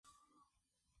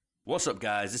What's up,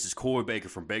 guys? This is Corey Baker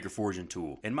from Baker Forge and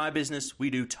Tool. In my business,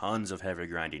 we do tons of heavy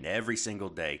grinding every single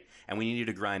day, and we needed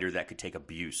a grinder that could take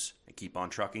abuse and keep on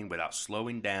trucking without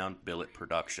slowing down billet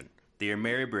production. The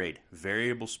AmeriBrade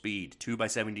Variable Speed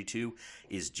 2x72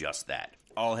 is just that.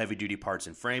 All heavy-duty parts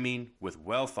and framing with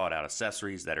well-thought-out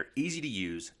accessories that are easy to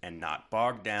use and not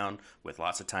bogged down with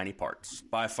lots of tiny parts.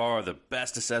 By far, the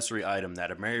best accessory item that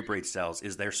AmeriBrade sells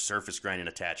is their surface grinding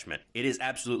attachment. It is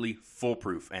absolutely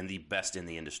foolproof and the best in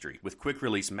the industry. With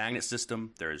quick-release magnet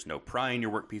system, there is no prying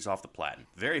your workpiece off the platen.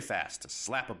 Very fast to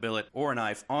slap a billet or a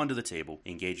knife onto the table,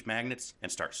 engage magnets,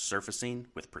 and start surfacing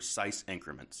with precise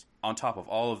increments. On top of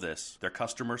all of this, their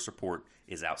customer support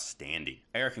is outstanding.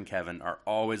 Eric and Kevin are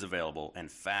always available and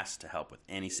fast to help with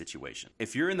any situation.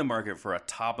 If you're in the market for a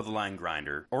top-of-the-line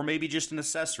grinder, or maybe just an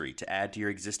accessory to add to your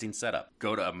existing setup,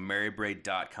 go to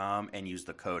AmeriBrade.com and use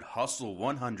the code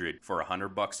HUSTLE100 for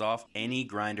 $100 off any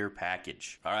grinder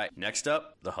package. All right, next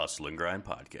up, the Hustle and Grind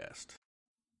Podcast.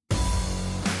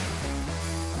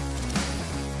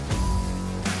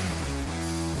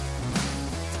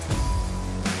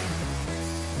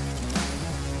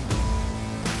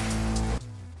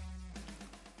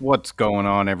 What's going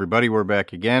on, everybody? We're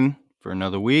back again for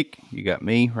another week. You got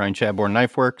me, Ryan Chadbourne,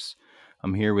 Knifeworks.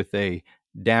 I'm here with a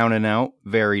down and out,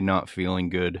 very not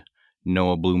feeling good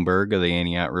Noah Bloomberg of the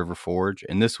Aniat River Forge.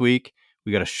 And this week,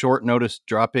 we got a short notice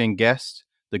drop-in guest,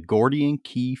 the Gordian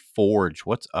Key Forge.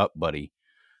 What's up, buddy?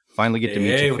 Finally get to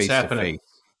meet you face to face.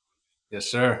 Yes,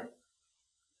 sir.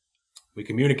 We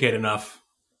communicate enough.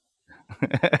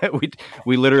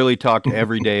 we literally talk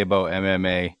every day about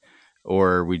MMA.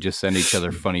 Or we just send each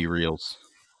other funny reels.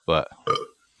 But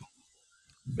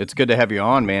it's good to have you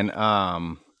on, man.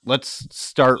 Let's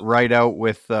start right out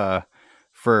with,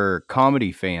 for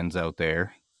comedy fans out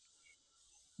there,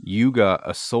 you got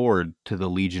a sword to the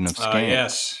Legion of Skanks.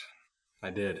 Yes,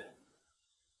 I did.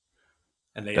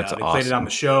 And they awesome. Played it on the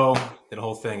show, did the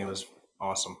whole thing. It was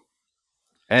awesome.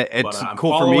 It's I'm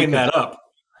cool for me. That up.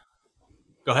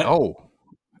 Go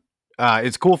ahead.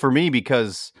 It's cool for me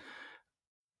because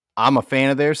I'm a fan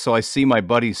of theirs, so I see my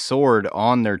buddy's sword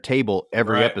on their table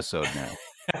every episode now.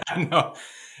 I know.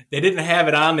 They didn't have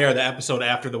it on there the episode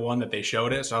after the one that they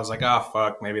showed it, so I was like,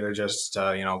 fuck, maybe they're just,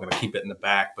 going to keep it in the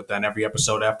back. But then every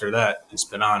episode after that, it's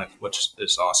been on it, which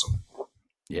is awesome.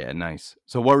 Yeah, nice.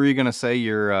 So what were you going to say?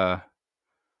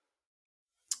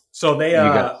 So they,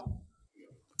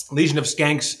 Legion of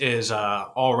Skanks is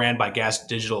all ran by Gas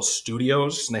Digital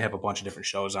Studios, and they have a bunch of different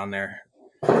shows on there.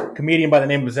 Comedian by the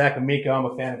name of Zach Amico. I'm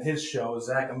a fan of his show,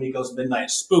 Zach Amico's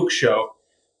Midnight Spook Show,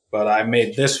 but I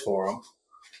made this for him.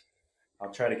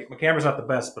 I'll try to get my camera's not the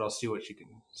best, but I'll see what you can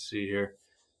see here.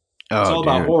 It's all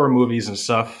about horror movies and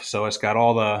stuff, so it's got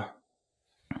all the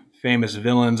famous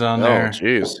villains on there. Oh,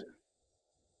 jeez.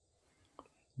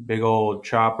 Big old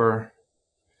chopper.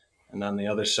 And on the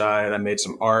other side, I made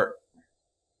some art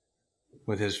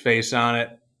with his face on it.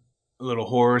 A little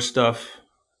horror stuff.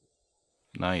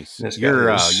 Nice.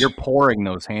 You're pouring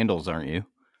those handles, aren't you?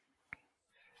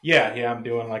 Yeah, I'm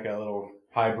doing like a little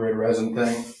hybrid resin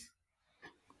thing.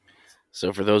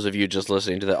 So for those of you just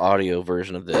listening to the audio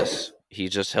version of this, he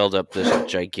just held up this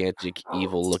gigantic,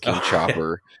 evil-looking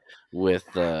chopper with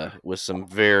some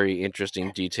very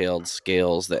interesting, detailed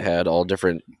scales that had all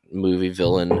different movie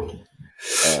villain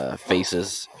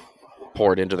faces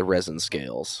poured into the resin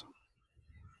scales.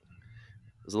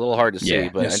 It was a little hard to see,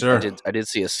 but yes, I did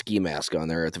see a ski mask on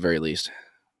there at the very least.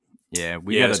 Yeah,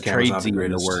 we got a trade zine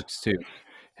in the works too.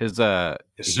 His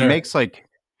he makes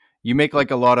you make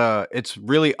like a lot of. It's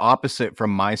really opposite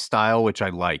from my style, which I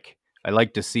like. I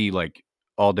like to see like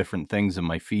all different things in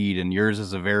my feed, and yours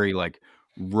is a very like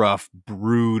rough,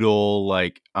 brutal,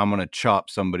 like I'm gonna chop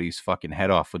somebody's fucking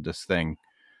head off with this thing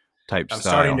type style. I'm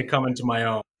starting to come into my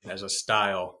own as a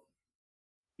style.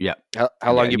 Yeah.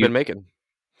 How long you been making?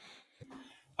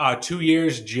 2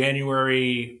 years,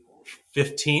 January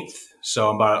 15th. So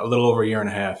about a little over a year and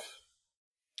a half.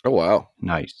 Oh, wow.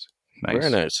 Nice. Very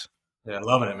nice. Yeah,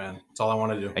 loving it, man. That's all I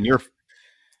want to do. And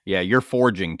you're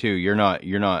forging too. You're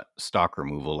not stock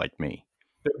removal like me.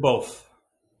 Both.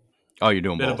 Oh, you're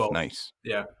doing both. Nice.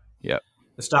 Yeah. Yeah.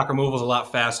 The stock removal is a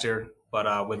lot faster,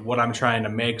 but with what I'm trying to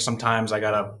make, sometimes I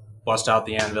got to bust out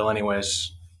the anvil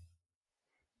anyways.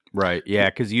 Right, yeah,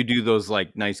 because you do those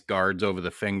like nice guards over the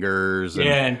fingers.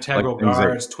 Integral like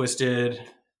guards, twisted.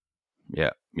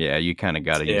 Yeah, you kind of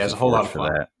got to use it's a whole lot of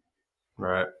fun. That.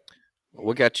 Right.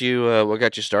 What got you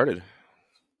started?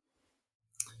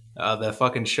 The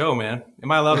fucking show, man.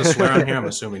 Am I allowed to swear on here? I'm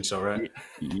assuming so, right?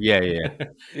 Yeah.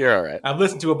 You're all right. I've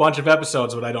listened to a bunch of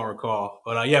episodes, but I don't recall.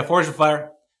 But Forge of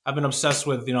Fire. I've been obsessed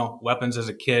with weapons as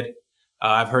a kid.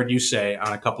 I've heard you say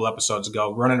on a couple episodes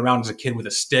ago, running around as a kid with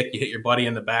a stick, you hit your buddy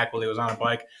in the back while he was on a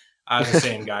bike. I was the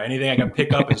same guy. Anything I can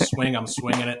pick up and swing, I'm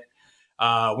swinging it.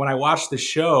 When I watched the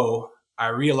show, I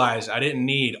realized I didn't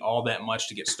need all that much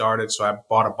to get started, so I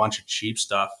bought a bunch of cheap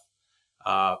stuff,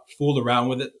 fooled around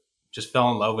with it, just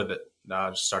fell in love with it.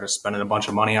 Just started spending a bunch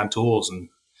of money on tools, and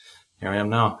here I am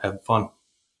now, having fun.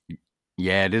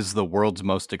 Yeah, it is the world's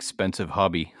most expensive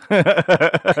hobby. That's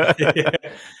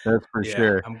for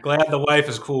sure. I'm glad the wife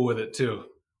is cool with it too.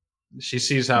 She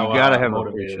sees how you gotta have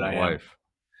motivated a I am. wife.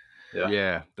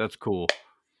 Yeah, that's cool.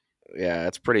 Yeah,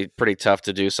 it's pretty tough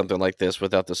to do something like this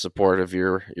without the support of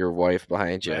your wife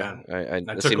behind you. Man,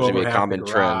 it seems to be a common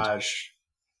trend.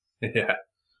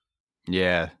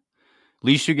 Yeah. At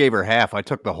least you gave her half. I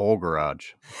took the whole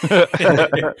garage.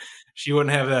 She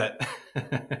wouldn't have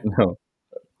that. No.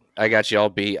 I got you all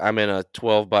beat. I'm in a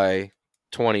 12 by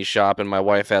 20 shop, and my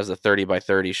wife has a 30 by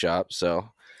 30 shop. So,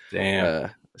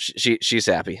 damn, she's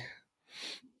happy.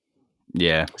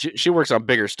 Yeah, she works on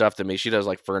bigger stuff than me. She does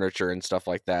like furniture and stuff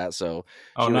like that. So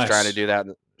she was trying to do that.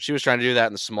 She was trying to do that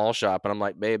in the small shop, and I'm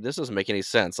like, babe, this doesn't make any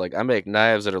sense. Like, I make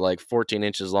knives that are like 14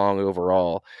 inches long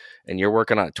overall, and you're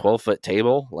working on a 12-foot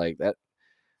table like that.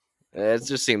 It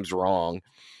just seems wrong.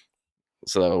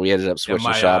 So we ended up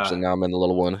switching shops, and now I'm in the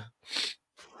little one.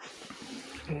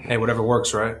 Hey, whatever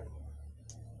works, right?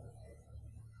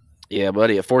 Yeah,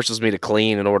 buddy. It forces me to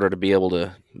clean in order to be able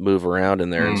to move around in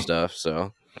there and stuff.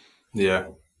 So yeah,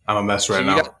 I'm a mess right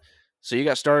now. So you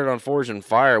got started on Forge and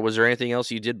Fire. Was there anything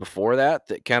else you did before that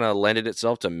kind of lended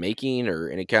itself to making or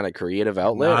any kind of creative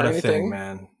outlet? Not or a anything? thing,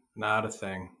 man. Not a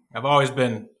thing. I've always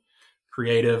been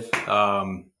creative, but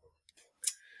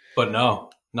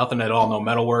no, nothing at all. No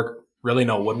metalwork, really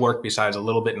no woodwork besides a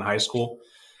little bit in high school.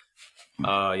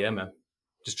 Yeah, man.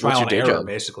 Just trial and error,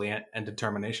 basically, and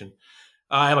determination.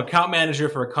 I'm account manager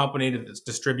for a company that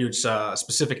distributes a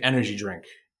specific energy drink.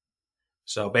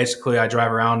 So basically, I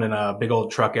drive around in a big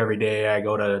old truck every day. I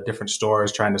go to different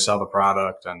stores trying to sell the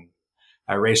product, and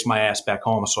I race my ass back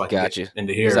home so I can get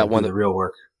into here and do the real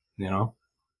work, you know?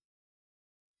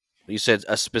 You said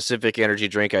a specific energy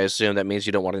drink. I assume that means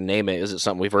you don't want to name it. Is it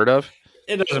something we've heard of?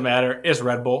 It doesn't matter. It's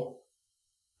Red Bull.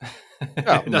 It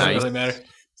doesn't nice. really matter.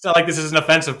 It's not like this is an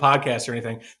offensive podcast or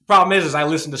anything. The problem is I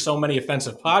listen to so many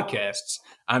offensive podcasts,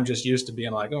 I'm just used to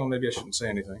being like, oh, maybe I shouldn't say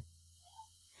anything.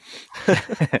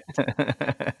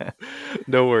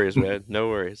 No worries, man. No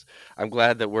worries. I'm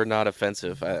glad that we're not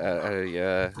offensive.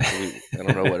 I don't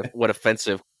know what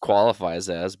offensive qualifies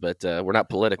as, but we're not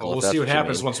political. Well, we'll see what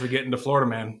happens once we get into Florida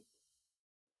Man.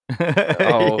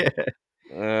 They're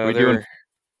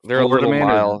a little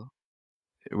mile.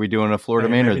 Are we doing a Florida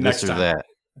Man or this or that?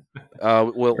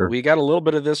 We got a little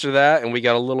bit of this or that, and we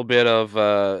got a little bit of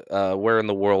where in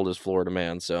the world is Florida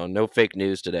Man. So no fake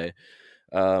news today.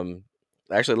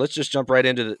 Actually, let's just jump right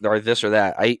into our this or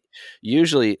that.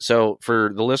 So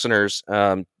for the listeners,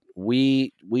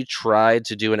 we tried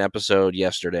to do an episode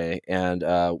yesterday, and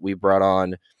we brought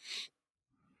on.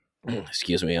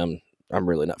 Excuse me, I'm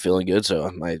really not feeling good,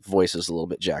 so my voice is a little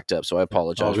bit jacked up. So I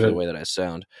apologize for the way that I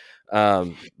sound.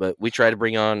 But we tried to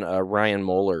bring on Ryan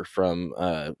Moeller from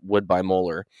Wood by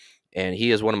Moeller, and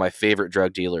he is one of my favorite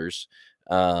drug dealers.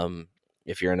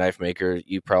 If you're a knife maker,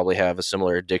 you probably have a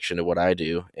similar addiction to what I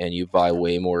do, and you buy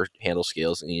way more handle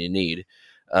scales than you need.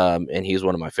 And he's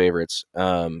one of my favorites.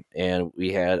 And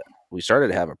we started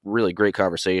to have a really great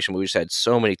conversation. We just had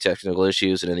so many technical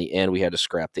issues, and in the end, we had to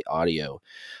scrap the audio.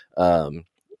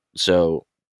 So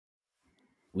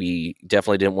we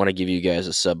definitely didn't want to give you guys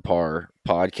a subpar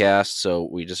podcast, so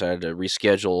we decided to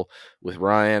reschedule with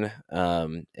Ryan,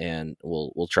 and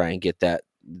we'll try and get that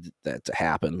to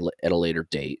happen at a later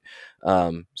date.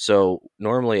 So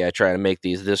normally I try to make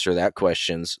these this or that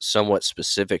questions somewhat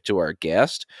specific to our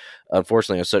guest.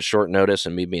 Unfortunately, on such short notice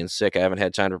and me being sick, I haven't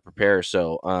had time to prepare.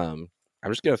 So I'm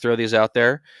just going to throw these out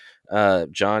there.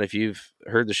 John, if you've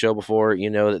heard the show before, you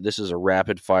know that this is a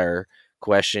rapid fire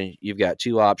question. You've got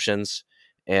two options,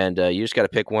 and you just got to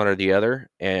pick one or the other.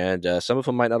 And some of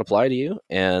them might not apply to you,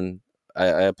 and I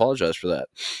apologize for that.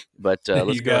 But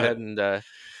let's go ahead and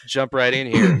jump right in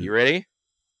here. You ready?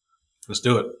 Let's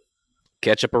do it.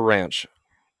 Ketchup or ranch?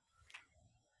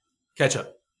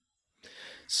 Ketchup.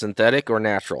 Synthetic or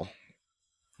natural?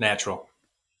 Natural.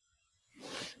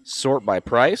 Sort by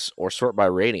price or sort by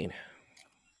rating?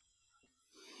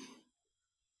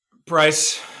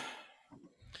 Price.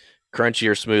 Crunchy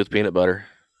or smooth peanut butter?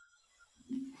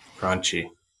 Crunchy.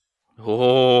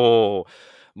 Oh,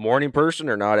 morning person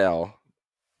or night owl?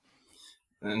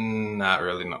 Not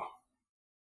really, no.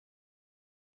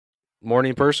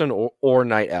 Morning person or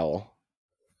night owl?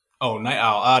 Oh, night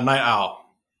owl. Night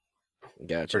owl.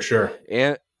 Gotcha. For sure.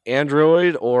 And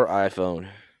Android or iPhone?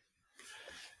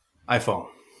 iPhone.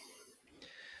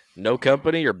 No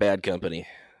company or bad company?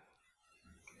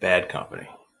 Bad company.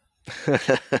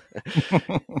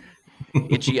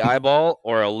 Itchy eyeball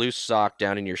or a loose sock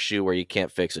down in your shoe where you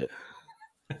can't fix it?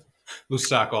 Loose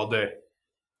sock all day.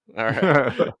 All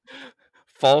right.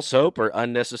 False hope or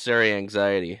unnecessary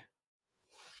anxiety?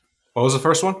 What was the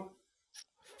first one?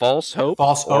 False hope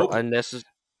False or hope. unnecessary.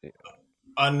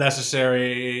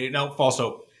 Unnecessary. No, false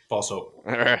hope. False hope.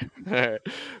 All right. All right.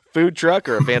 Food truck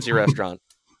or a fancy restaurant?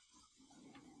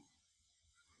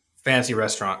 Fancy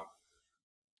restaurant.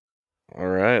 All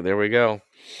right, there we go.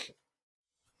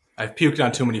 I've puked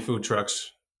on too many food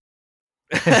trucks.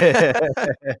 All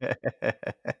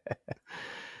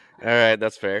right,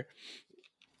 that's fair.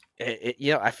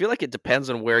 I feel like it depends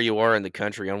on where you are in the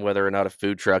country on whether or not a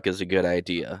food truck is a good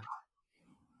idea.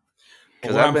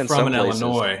 Because where I'm from in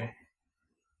Illinois,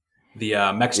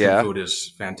 the Mexican food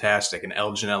is fantastic in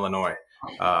Elgin, Illinois.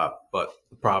 But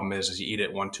the problem is you eat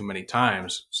it one too many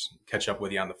times, catch up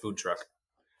with you on the food truck.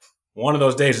 One of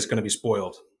those days it's going to be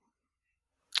spoiled.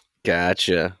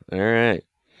 Gotcha. All right.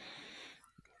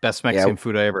 Best Mexican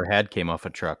food I ever had came off a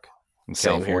truck in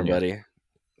Same California. Here, buddy.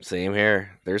 Same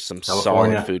here. There's some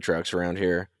California. solid food trucks around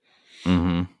here.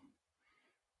 Mm-hmm.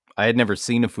 I had never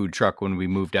seen a food truck when we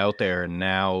moved out there, and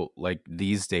now, like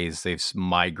these days, they've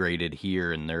migrated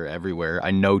here and they're everywhere.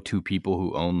 I know 2 people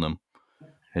who own them.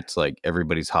 It's like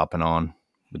everybody's hopping on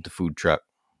with the food truck.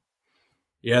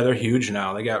 Yeah, they're huge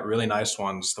now. They got really nice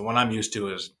ones. The one I'm used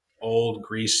to is old,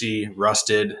 greasy,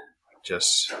 rusted.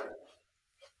 Just,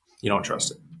 you don't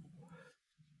trust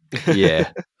it.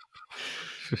 Yeah.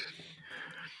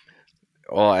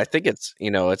 Well, I think it's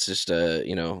just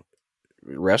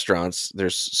restaurants,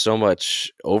 there's so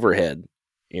much overhead,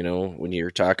 when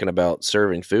you're talking about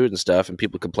serving food and stuff, and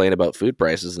people complain about food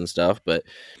prices and stuff. But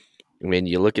I mean,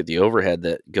 you look at the overhead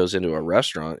that goes into a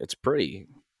restaurant, it's pretty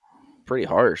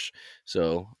harsh.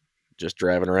 So just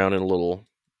driving around in a little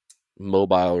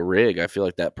mobile rig, I feel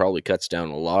like that probably cuts down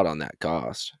a lot on that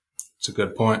cost. It's a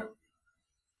good point.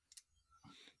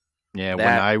 Yeah, when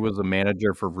I was a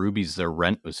manager for Ruby's, their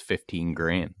rent was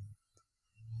 $15,000.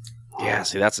 Yeah,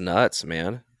 see, that's nuts,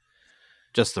 man.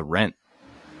 Just the rent.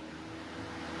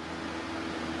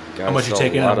 How much you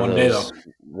take in on one day, though?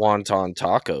 Wonton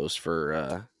tacos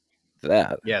for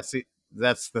that. Yeah, see,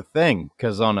 that's the thing.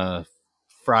 Because on a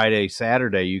Friday,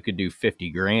 Saturday, you could do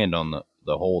 $50,000 on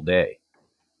the whole day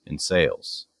in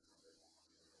sales.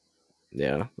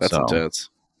 Yeah, that's intense.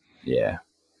 Yeah.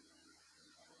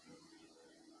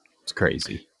 It's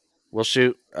crazy. Well,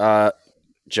 shoot,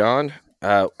 John,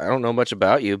 I don't know much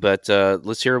about you, but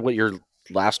let's hear what your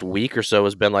last week or so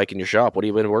has been like in your shop. What have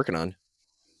you been working on?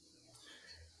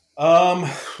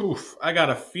 I got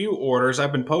a few orders.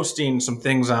 I've been posting some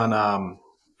things on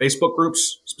Facebook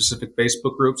groups, specific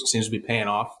Facebook groups. It seems to be paying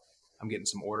off. I'm getting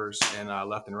some orders, and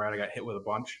left and right, I got hit with a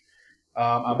bunch.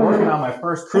 I'm working on my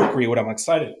first kukri, what I'm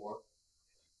excited for.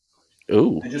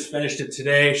 Ooh. I just finished it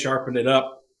today, sharpened it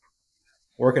up,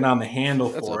 working on the handle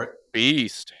for it.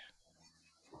 Beast.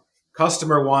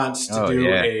 Customer wants to do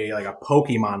a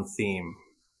Pokemon theme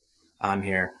on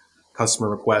here. Customer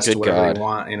request, whatever they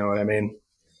want. You know what I mean?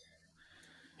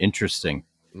 Interesting.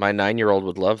 My 9-year-old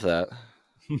would love that.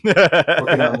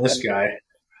 Working on this guy.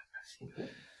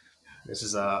 This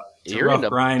is a rough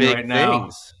grind right now.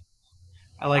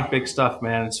 I like big stuff,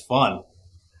 man. It's fun.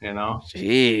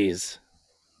 Jeez.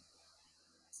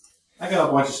 I got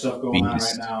a bunch of stuff going on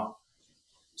right now.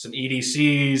 Some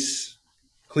EDCs,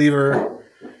 cleaver.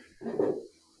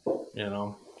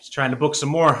 Just trying to book some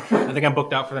more. I think I'm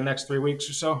booked out for the next 3 weeks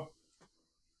or so.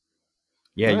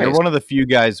 Yeah, nice. You're one of the few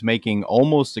guys making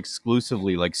almost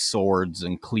exclusively like swords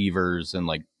and cleavers and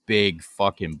like big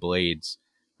fucking blades.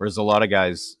 Whereas a lot of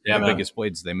guys, the biggest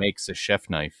blades they make is a chef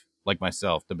knife. Like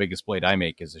myself, the biggest blade I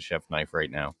make is a chef knife right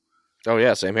now. Oh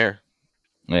yeah, same here.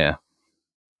 Yeah.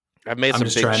 I've made some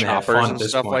big choppers and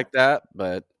stuff like that,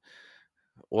 but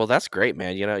that's great,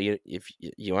 man. If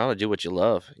you want to do what you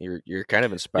love, you're kind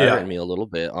of inspiring me a little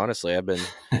bit. Honestly, I've been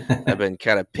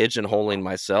kind of pigeonholing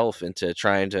myself into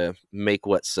trying to make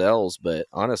what sells, but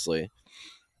honestly,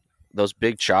 those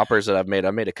big choppers that I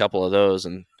made a couple of those,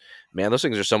 and man, those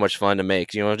things are so much fun to make.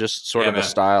 Just sort of a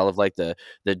style of like the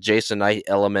Jason Knight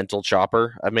elemental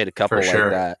chopper. I've made a couple like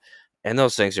that. And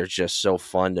those things are just so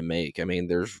fun to make. I mean,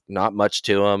 there's not much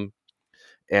to them,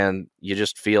 and you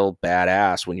just feel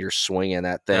badass when you're swinging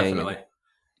that thing. Definitely.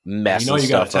 Messing you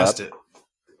stuff gotta up. test it.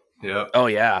 Yeah. Oh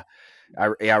yeah.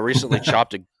 I recently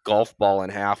chopped a golf ball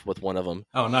in half with one of them.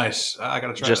 Oh, nice. I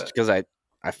gotta try just that. because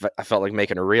I felt like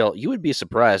making a reel. You would be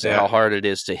surprised at how hard it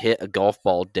is to hit a golf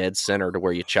ball dead center to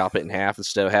where you chop it in half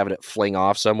instead of having it fling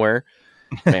off somewhere.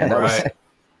 Man,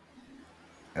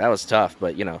 that was tough,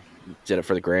 but did it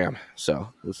for the gram,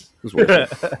 so it was worth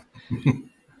it.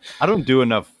 I don't do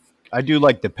enough. I do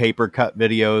like the paper cut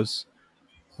videos,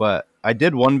 but I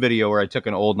did one video where I took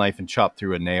an old knife and chopped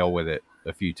through a nail with it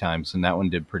a few times, and that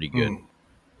one did pretty good.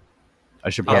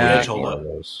 I should probably make more of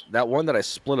those. That one that I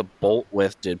split a bolt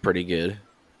with did pretty good.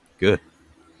 Good.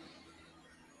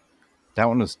 That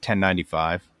one was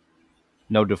 $10.95.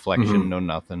 No deflection, no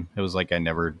nothing. It was like I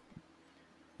never.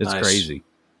 It's crazy.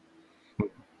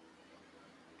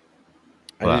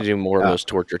 I need to do more of those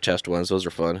torture test ones. Those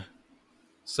are fun.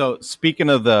 So speaking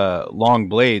of the long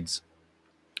blades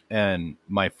and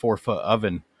my 4-foot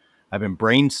oven, I've been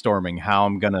brainstorming how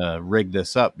I'm going to rig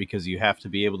this up, because you have to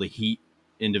be able to heat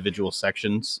individual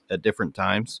sections at different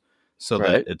times so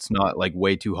that it's not like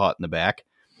way too hot in the back.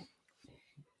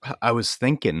 I was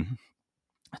thinking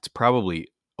it's probably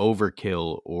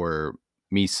overkill or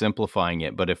me simplifying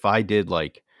it, but if I did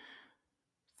like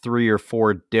 3 or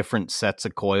 4 different sets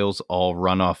of coils all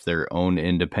run off their own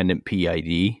independent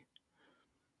PID.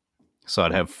 So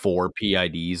I'd have 4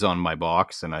 PIDs on my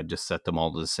box, and I'd just set them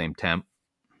all to the same temp.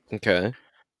 Okay.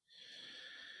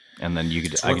 And then I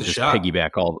could just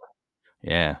piggyback all.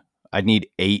 Yeah. I'd need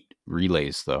 8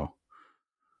 relays though.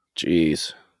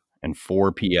 Jeez. And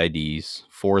 4 PIDs,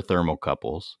 4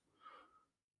 thermocouples.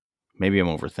 Maybe I'm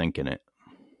overthinking it.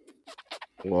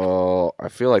 Well, I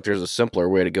feel like there's a simpler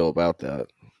way to go about that.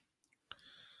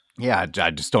 Yeah, I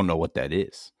just don't know what that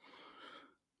is.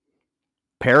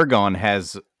 Paragon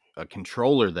has a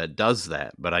controller that does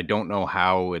that, but I don't know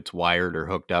how it's wired or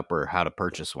hooked up or how to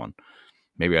purchase one.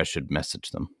 Maybe I should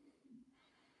message them.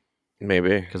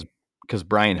 Maybe. Because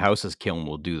Brian House's kiln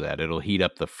will do that. It'll heat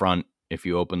up the front if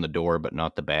you open the door, but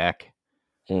not the back.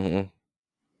 Mm-hmm.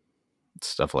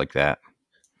 Stuff like that.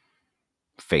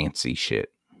 Fancy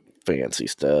shit. Fancy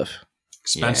stuff.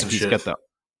 Expensive shit. Got the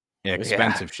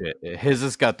expensive shit. His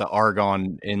has got the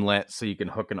argon inlet, so you can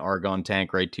hook an argon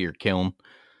tank right to your kiln.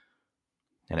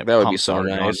 And that would be so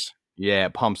nice. Yeah,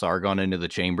 it pumps argon into the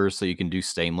chambers, so you can do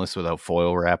stainless without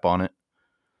foil wrap on it.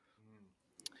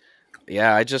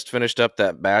 Yeah, I just finished up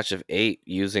that batch of 8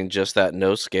 using just that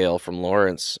no scale from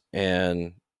Lawrence,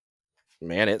 and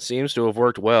man, it seems to have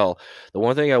worked well. The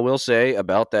one thing I will say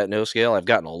about that no scale, I've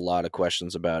gotten a lot of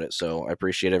questions about it, so I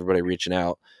appreciate everybody reaching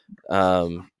out.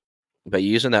 But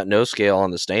using that no scale on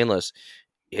the stainless,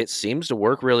 it seems to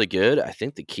work really good. I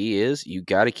think the key is you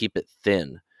got to keep it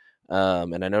thin.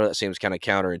 And I know that seems kind of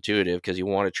counterintuitive because you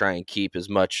want to try and keep as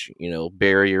much,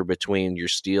 barrier between your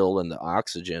steel and the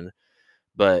oxygen.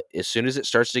 But as soon as it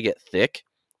starts to get thick,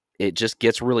 it just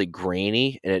gets really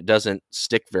grainy and it doesn't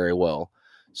stick very well.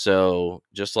 So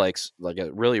just like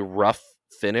a really rough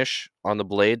finish on the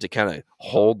blade to kind of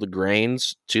hold the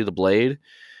grains to the blade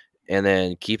and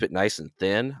then keep it nice and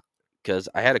thin. Because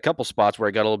I had a couple spots where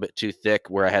I got a little bit too thick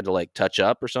where I had to like touch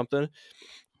up or something.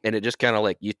 And it just kind of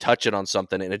like you touch it on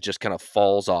something and it just kind of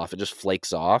falls off. It just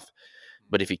flakes off.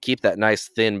 But if you keep that nice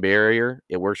thin barrier,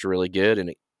 it works really good.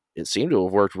 And it seemed to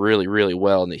have worked really, really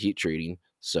well in the heat treating.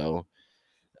 So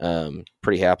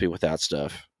pretty happy with that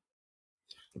stuff.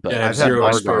 But I've had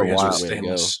experience with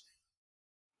stainless.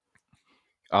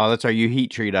 Oh, that's right. You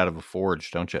heat treat out of a forge,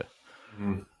 don't you?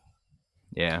 Mm-hmm.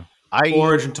 Yeah.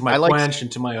 Forge into my quench,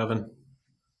 into my oven.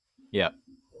 Yeah.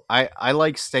 I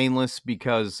like stainless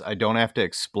because I don't have to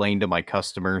explain to my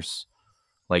customers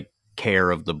like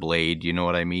care of the blade. You know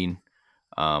what I mean?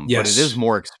 Yes. But it is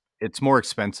it's more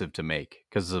expensive to make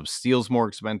because the steel's more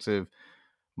expensive.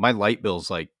 My light bill's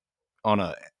like on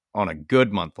a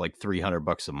good month, like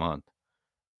 $300 a month.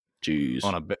 Jeez.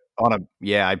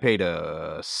 I paid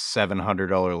a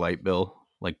 $700 light bill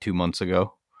like 2 months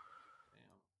ago.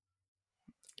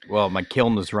 Well, my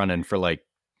kiln was running for like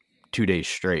 2 days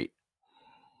straight,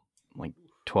 like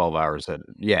 12 hours.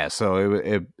 So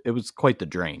it was quite the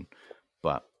drain.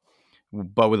 But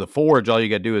with a forge, all you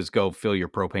got to do is go fill your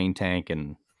propane tank,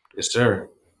 and yes, sir,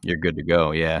 you're good to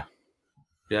go. Yeah.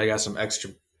 Yeah, I got some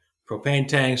extra propane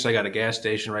tanks. I got a gas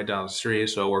station right down the street,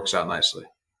 so it works out nicely.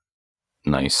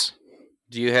 Nice.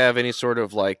 Do you have any sort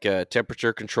of like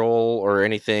temperature control or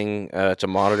anything to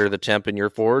monitor the temp in your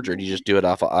forge, or do you just do it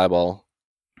off of eyeball?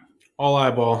 All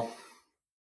eyeball.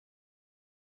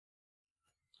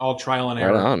 All trial and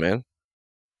error. Right on, man.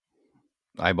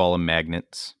 Eyeball and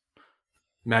magnets.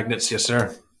 Magnets, yes,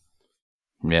 sir.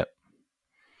 Yep.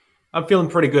 I'm feeling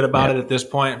pretty good about it at this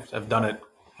point. I've done it,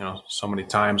 so many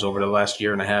times over the last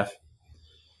year and a half.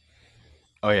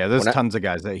 Oh yeah, there's tons of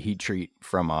guys that heat treat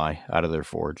from out of their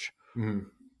forge. Mm-hmm.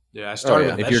 Yeah, I started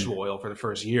yeah. with vegetable oil for the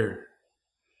first year,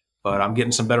 but I'm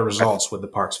getting some better results with the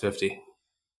Parks 50.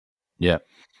 Yeah.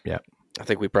 I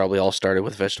think we probably all started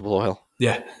with vegetable oil.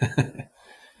 Yeah.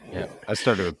 Yeah. I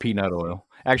started with peanut oil.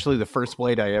 Actually, the first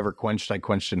blade I ever quenched, I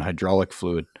quenched in hydraulic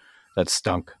fluid. That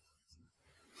stunk.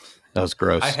 That was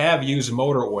gross. I have used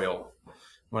motor oil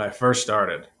when I first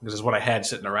started. This is what I had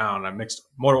sitting around. I mixed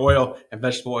motor oil and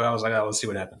vegetable oil. I was like, oh, let's see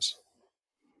what happens.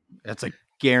 That's a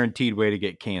guaranteed way to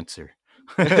get cancer.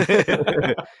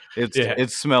 Yeah.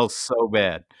 It smells so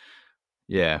bad.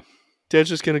 Yeah. Dad's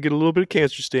just gonna get a little bit of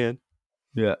cancer, Stan.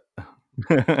 Yeah.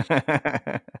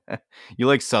 You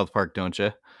like South Park, don't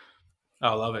you?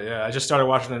 I love it. Yeah, I just started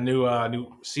watching the new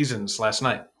seasons last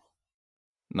night.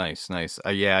 Nice.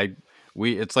 Yeah,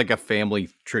 it's like a family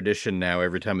tradition now.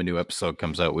 Every time a new episode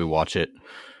comes out, we watch it.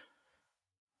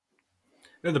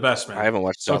 They're the best, man. I haven't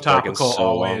watched so South Park in topical so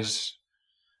long. always.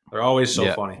 They're always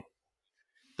so funny.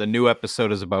 The new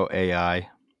episode is about AI. Of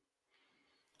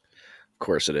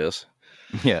course it is.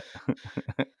 Yeah.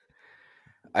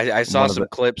 I saw some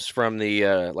clips from the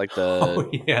the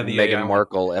the Meghan AI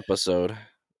Markle episode.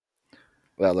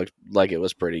 That looked like it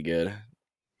was pretty good.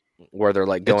 Where they're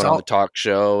like going on the talk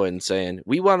show and saying,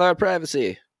 "We want our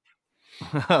privacy."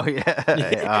 Oh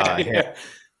yeah.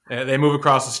 Yeah. They move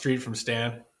across the street from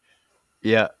Stan.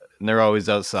 Yeah, and they're always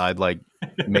outside, like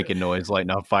making noise,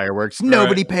 lighting off fireworks.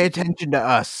 Nobody pay attention to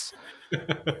us.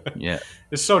 Yeah,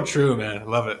 it's so true, man. I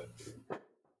love it.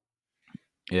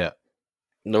 Yeah,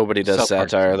 nobody does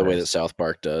satire the way that South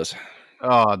Park does.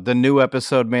 Oh, the new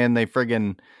episode, man! They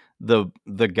friggin'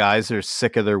 the guys are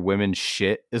sick of their women's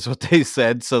shit, is what they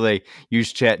said. So they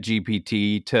use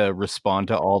ChatGPT to respond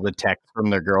to all the texts from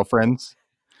their girlfriends.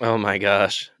 Oh my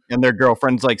gosh! And their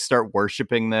girlfriends like start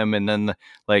worshiping them, and then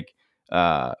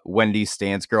Wendy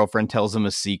Stan's girlfriend tells him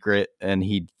a secret, and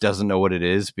he doesn't know what it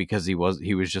is because he was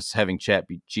just having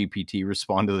ChatGPT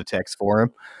respond to the text for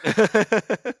him.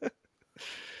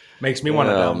 Makes me want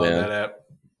to download that app.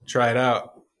 Try it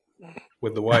out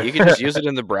with the wife. You can just use it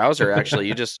in the browser.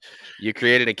 Actually, you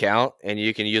create an account and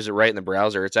you can use it right in the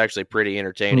browser. It's actually pretty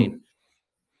entertaining.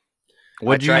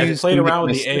 What you played around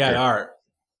with the AI art?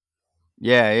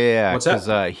 Yeah. What's that?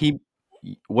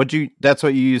 That's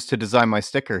what you used to design my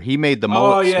sticker. He made the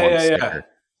mullet sticker.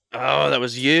 Oh, that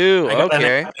was you.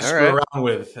 Okay. I screw around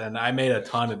with, and I made a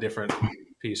ton of different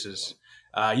pieces.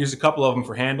 I used a couple of them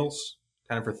for handles,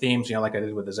 kind of for themes, like I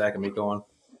did with the Zach and Miko one.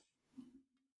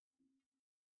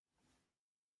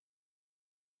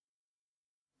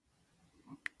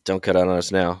 Don't cut out on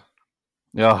us now.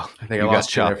 Oh, I think I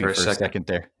lost you there for a second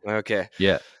there. Okay.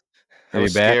 Yeah. Are you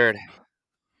back? Scared.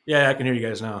 Yeah, I can hear you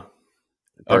guys now.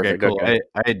 Perfect. Okay, cool.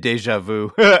 I had deja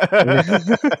vu.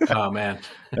 Oh man.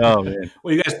 Well,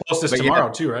 you guys post this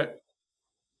tomorrow too, right?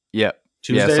 Yeah.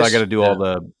 Tuesdays? Yeah, so I got to do all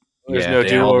the. There's no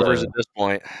do-overs at this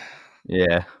point.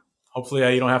 Yeah.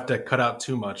 Hopefully, you don't have to cut out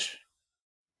too much.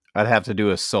 I'd have to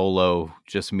do a solo,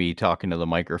 just me talking to the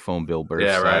microphone, Bill Burr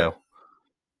style.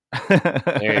 Right.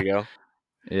 There you go.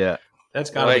 Yeah. That's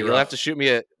gotta be rough. You'll have to shoot me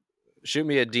a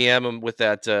DM with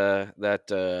that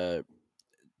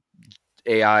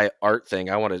AI art thing.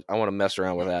 I want to mess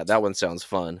around with that. That one sounds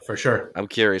fun. For sure. I'm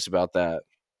curious about that.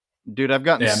 Dude, I've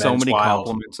gotten so many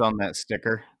compliments on that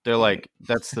sticker. They're like,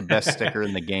 that's the best sticker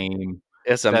in the game.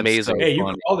 It's amazing. Hey,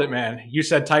 you called it, man. You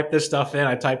said type this stuff in.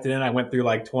 I typed it in. I went through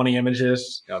like 20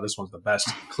 images. Oh, this one's the best,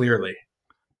 clearly.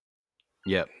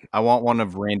 Yep. I want one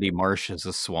of Randy Marsh as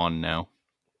a swan now.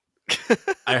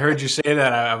 I heard you say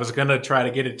that. I was going to try to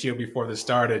get it to you before this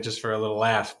started just for a little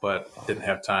laugh, but didn't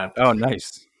have time. Oh,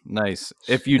 nice.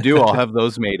 If you do, I'll have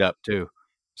those made up too.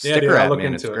 Sticker I'll look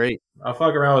man, into it's great. I'll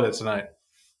fuck around with it tonight.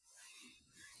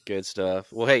 Good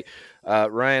stuff. Well, hey,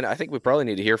 Ryan, I think we probably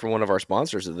need to hear from one of our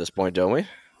sponsors at this point, don't we?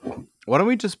 Why don't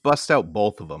we just bust out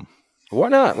both of them? Why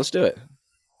not? Let's do it.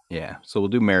 Yeah, so we'll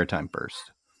do Maritime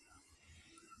first.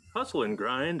 Hustle and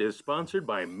Grind is sponsored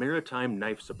by Maritime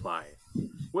Knife Supply.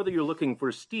 Whether you're looking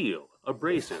for steel,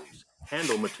 abrasives,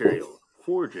 handle material,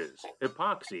 forges,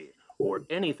 epoxy, or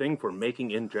anything for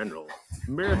making in general,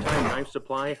 Maritime Knife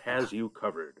Supply has you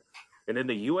covered. And in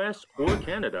the U.S. or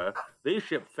Canada, they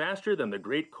ship faster than the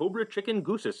great Cobra chicken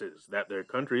goosesses that their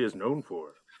country is known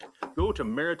for. Go to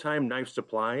Maritime Knife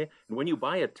Supply, and when you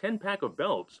buy a 10-pack of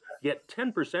belts, get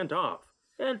 10% off.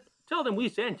 And tell them we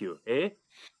sent you, eh?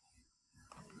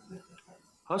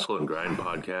 Hustle and Grind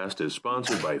podcast is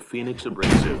sponsored by Phoenix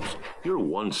Abrasives, your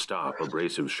one-stop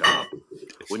abrasive shop.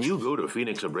 When you go to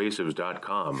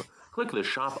phoenixabrasives.com, click the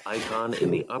shop icon in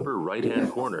the upper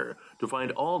right-hand corner to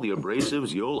find all the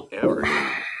abrasives you'll ever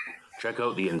need. Check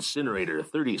out the Incinerator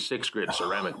 36 grit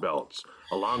ceramic belts,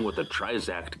 along with the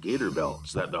Trizact Gator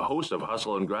belts that the hosts of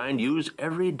Hustle and Grind use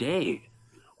every day.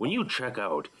 When you check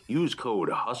out, use code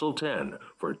HUSTLE10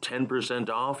 for 10%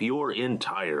 off your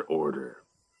entire order.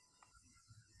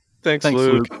 Thanks,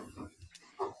 Luke.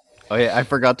 Oh yeah, I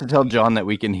forgot to tell John that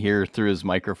we can hear through his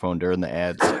microphone during the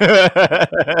ads.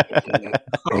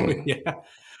 Oh, yeah.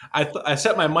 I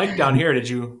set my mic down here.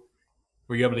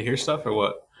 Were you able to hear stuff or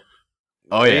what?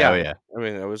 Oh yeah. I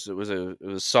mean, it was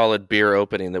a solid beer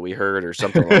opening that we heard or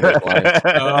something along those lines.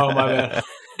 Oh my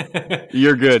bad.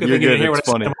 You're good. You're good. It's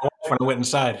It's funny. when I went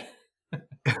inside.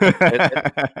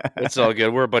 It's all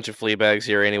good. We're a bunch of flea bags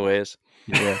here, anyways.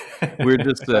 Yeah, we're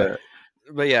just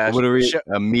But yeah, what are we?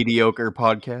 A mediocre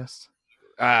podcast?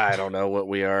 I don't know what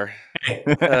we are. Hey,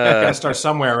 gotta start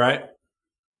somewhere, right?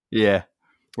 Yeah,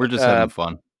 we're just having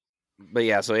fun. But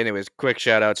yeah, so anyways, quick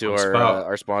shout out to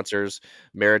our sponsors,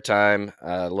 Maritime.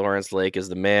 Lawrence Lake is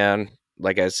the man.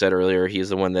 Like I said earlier, he's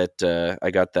the one that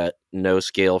I got that no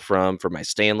scale from for my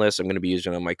stainless. I'm going to be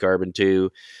using on my carbon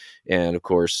too, and of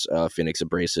course, Phoenix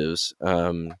Abrasives.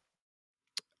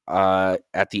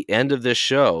 At the end of this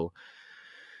show,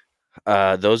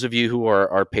 those of you who are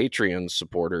our Patreon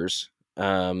supporters,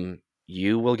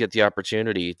 you will get the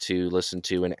opportunity to listen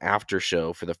to an after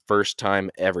show for the first time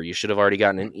ever. You should have already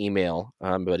gotten an email,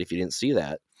 but if you didn't see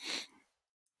that,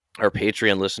 our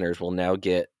Patreon listeners will now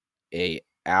get a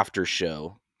after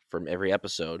show from every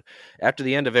episode. After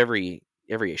the end of every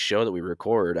show that we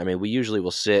record, I mean, we usually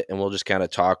will sit and we'll just kind of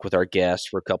talk with our guests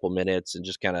for a couple minutes and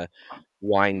just kind of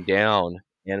wind down.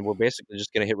 And we're basically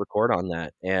just going to hit record on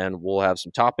that. And we'll have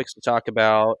some topics to talk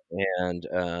about and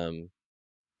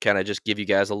kind of just give you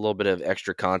guys a little bit of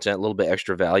extra content, a little bit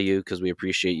extra value, because we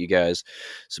appreciate you guys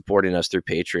supporting us through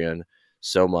Patreon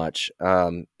so much.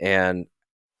 And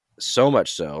so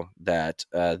much so that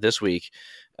this week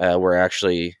we're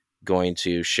actually going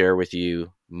to share with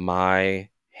you my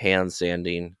hand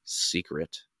sanding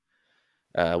secret.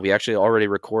 We actually already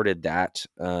recorded that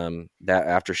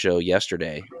after show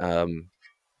yesterday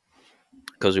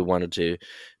because we wanted to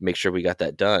make sure we got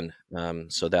that done.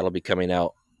 So that'll be coming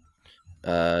out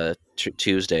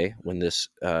Tuesday when this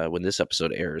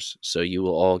episode airs. So you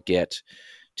will all get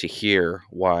to hear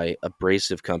why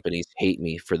abrasive companies hate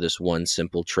me for this one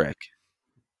simple trick.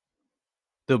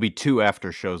 There'll be 2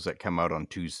 after shows that come out on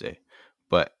Tuesday,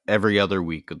 but every other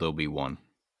week there'll be one.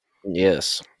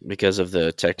 Yes, because of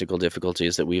the technical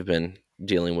difficulties that we've been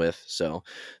dealing with. So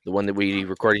the one that we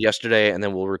recorded yesterday, and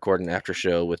then we'll record an after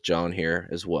show with John here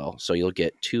as well. So you'll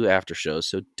get 2 after shows,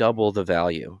 so double the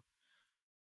value.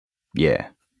 Yeah.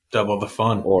 Double the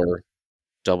fun. Or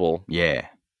double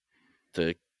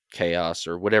the chaos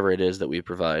or whatever it is that we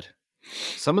provide.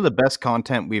 Some of the best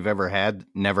content we've ever had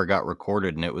never got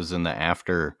recorded, and it was in the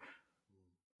after.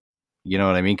 You know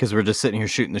what I mean? Because we're just sitting here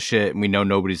shooting the shit, and we know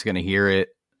nobody's going to hear it.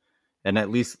 And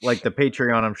at least, like the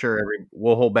Patreon, I'm sure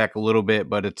we'll hold back a little bit,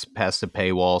 but it's past the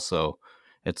paywall, so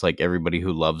it's like everybody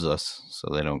who loves us, so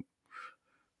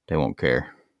they won't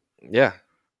care. Yeah.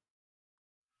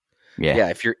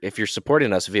 If you're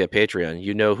supporting us via Patreon,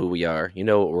 you know who we are, you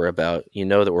know what we're about, you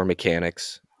know that we're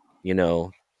mechanics, you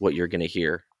know what you're going to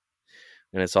hear,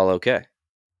 and it's all okay.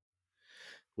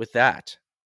 With that,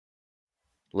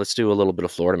 let's do a little bit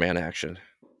of Florida Man action.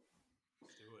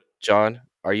 John,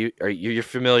 you're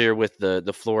familiar with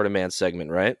the Florida Man segment,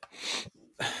 right?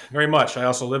 Very much. I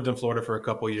also lived in Florida for a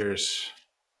couple years.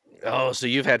 Oh, so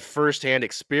you've had firsthand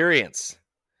experience.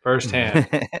 Firsthand.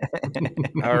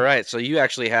 All right, so you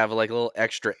actually have like a little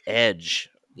extra edge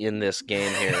in this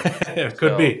game here. It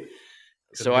could be.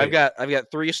 I've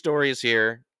got 3 stories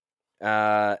here,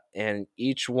 and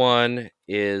each one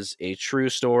is a true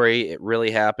story. It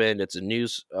really happened. It's a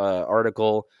news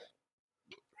article,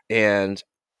 and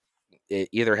it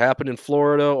either happened in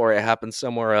Florida or it happened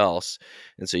somewhere else.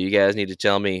 And so you guys need to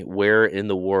tell me, where in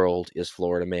the world is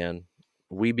Florida Man?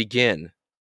 We begin.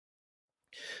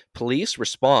 Police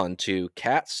respond to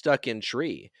cat stuck in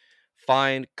tree.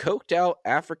 Find coked out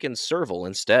African serval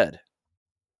instead.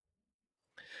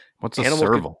 What's a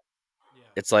serval?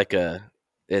 It's like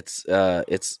it's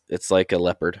like a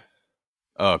leopard.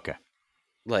 Oh, okay.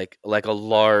 Like a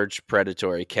large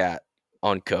predatory cat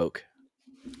on coke.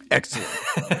 Excellent.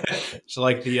 So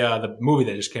like the movie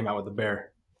that just came out with the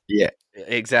bear. Yeah.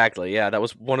 Exactly. Yeah, that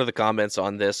was one of the comments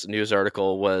on this news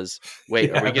article was,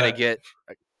 wait, are we going to get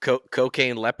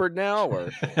cocaine leopard now? Or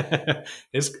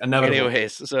it's inevitable.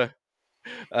 Anyways, so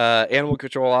animal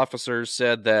control officers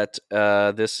said that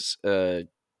this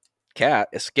cat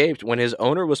escaped when his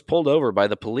owner was pulled over by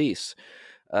the police.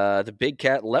 The big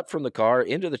cat leapt from the car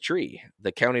into the tree.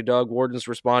 The county dog wardens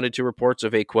responded to reports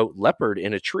of a, quote, leopard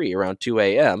in a tree around 2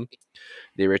 a.m.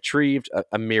 They retrieved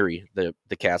Amiri, the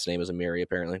cat's name is Amiri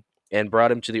apparently, and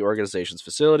brought him to the organization's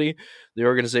facility. The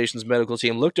organization's medical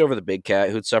team looked over the big cat,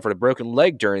 who'd suffered a broken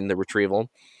leg during the retrieval.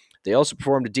 They also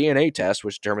performed a DNA test,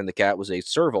 which determined the cat was a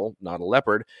serval, not a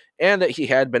leopard, and that he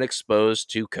had been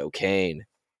exposed to cocaine.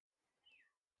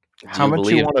 How much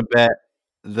you want to bet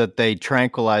that they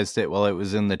tranquilized it while it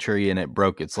was in the tree and it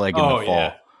broke its leg in the fall?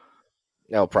 Yeah.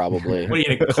 Oh, probably. What are you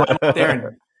going to climb up there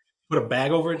and put a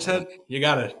bag over its head? You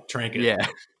got to trank it. Yeah.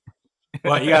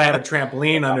 But you got to have a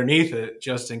trampoline underneath it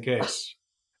just in case.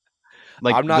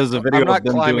 Like, I'm not, there's a video I'm not of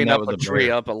them climbing doing that up with a tree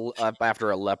up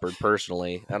after a leopard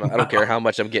personally. I don't care how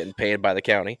much I'm getting paid by the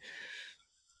county.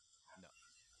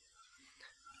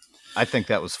 I think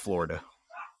that was Florida.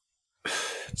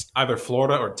 It's either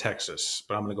Florida or Texas,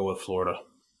 but I'm going to go with Florida.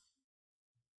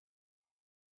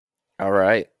 All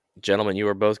right. Gentlemen, you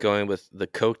were both going with the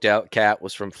coked out cat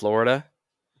was from Florida.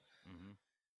 Mm-hmm.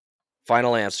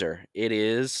 Final answer. It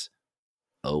is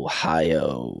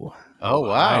Ohio. Oh,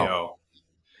 wow. Ohio.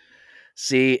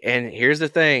 See, and here's the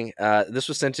thing. This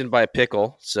was sent in by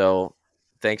Pickle, so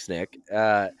thanks, Nick.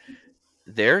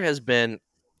 There has been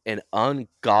an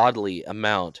ungodly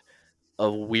amount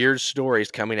of weird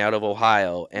stories coming out of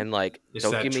Ohio, and like,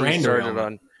 don't get me started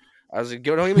on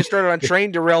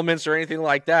train derailments or anything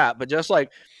like that, but just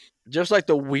like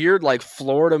the weird like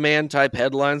Florida man type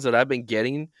headlines that I've been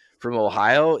getting from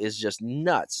Ohio is just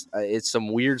nuts. It's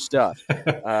some weird stuff.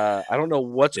 I don't know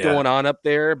what's going on up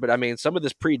there, but I mean, some of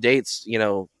this predates,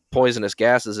 poisonous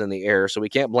gases in the air, so we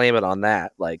can't blame it on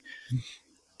that. Like,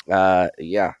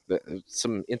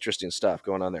 some interesting stuff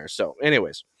going on there. So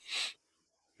anyways,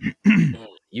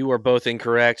 you are both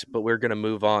incorrect, but we're going to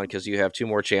move on because you have two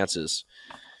more chances.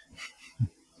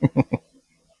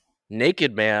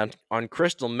 Naked man on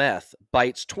crystal meth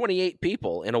bites 28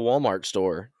 people in a Walmart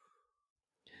store.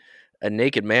 A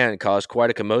naked man caused quite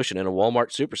a commotion in a Walmart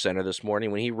supercenter this morning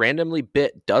when he randomly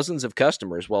bit dozens of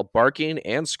customers while barking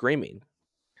and screaming.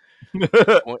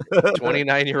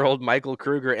 29-year-old Michael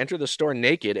Kruger entered the store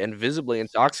naked and visibly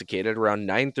intoxicated around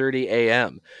 9:30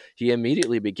 a.m. He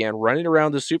immediately began running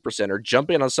around the supercenter,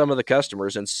 jumping on some of the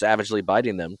customers and savagely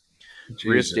biting them.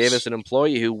 Bruce Davis, an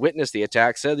employee who witnessed the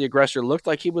attack, said the aggressor looked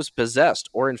like he was possessed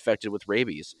or infected with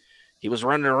rabies. He was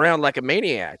running around like a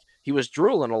maniac. He was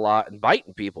drooling a lot and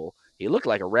biting people. He looked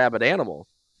like a rabid animal.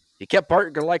 He kept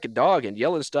barking like a dog and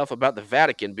yelling stuff about the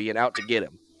Vatican being out to get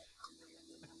him.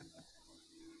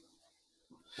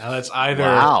 Now that's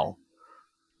either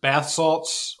bath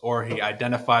salts or he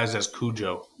identifies as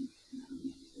Cujo.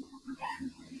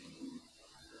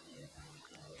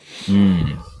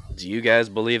 Do you guys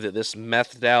believe that this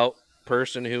methed out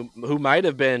person who might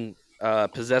have been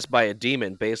possessed by a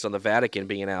demon based on the Vatican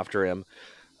being after him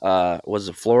was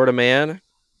a Florida man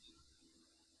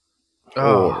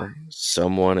or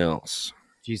someone else?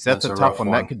 Geez, that's a tough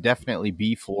one. That could definitely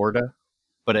be Florida,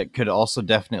 but it could also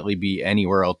definitely be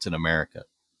anywhere else in America.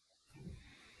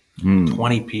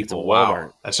 20 people.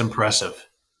 Wow. That's impressive.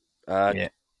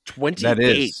 28. That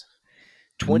is.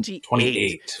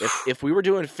 28. If we were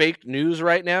doing fake news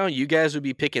right now, you guys would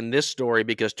be picking this story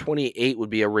because 28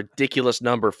 would be a ridiculous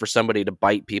number for somebody to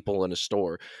bite people in a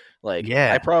store. Like,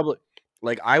 I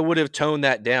would have toned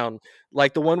that down.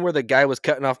 Like the one where the guy was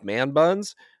cutting off man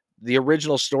buns, the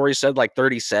original story said like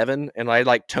 37, and I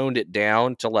like toned it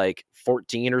down to like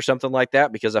 14 or something like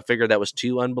that because I figured that was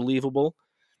too unbelievable.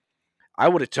 I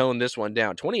would have toned this one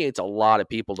down. 28's a lot of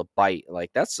people to bite.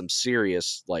 Like, that's some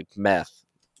serious like meth.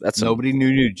 Nobody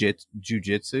knew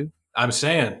jujitsu. I'm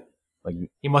saying, like,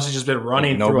 he must have just been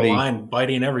running through a line,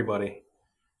 biting everybody.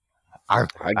 I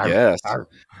guess.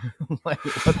 Like,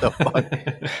 what the fuck?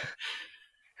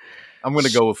 I'm going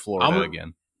to go with Florida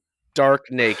again.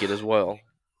 Dark naked as well.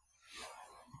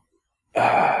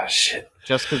 Shit.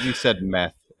 Just because you said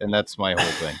meth, and that's my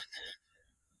whole thing.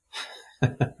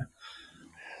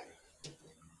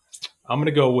 I'm going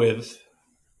to go with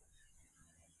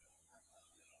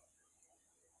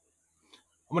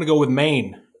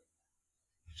Maine.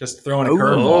 Just throwing a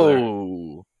curveball there.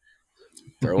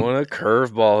 Throwing a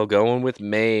curveball, going with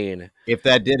Maine. If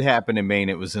that did happen in Maine,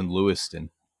 it was in Lewiston.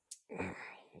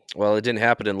 Well, it didn't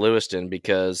happen in Lewiston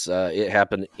because it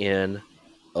happened in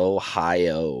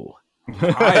Ohio.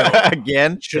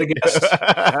 Again? Should have guessed.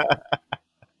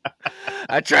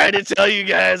 I tried to tell you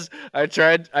guys. I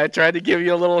tried to give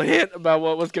you a little hint about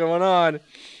what was going on.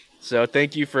 So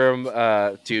thank you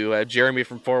to Jeremy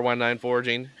from 419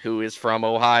 Forging, who is from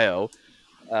Ohio,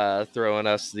 throwing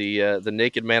us the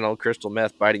naked man on crystal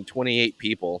meth biting 28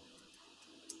 people.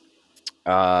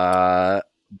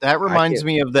 That reminds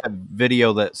me of that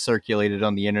video that circulated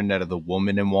on the internet of the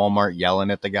woman in Walmart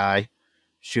yelling at the guy.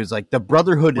 She was like, "The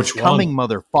Brotherhood is coming,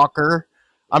 motherfucker.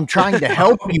 I'm trying to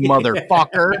help you,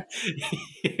 motherfucker."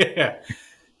 Yeah.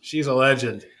 She's a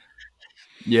legend.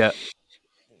 Yeah.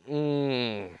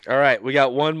 All right, we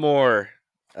got one more.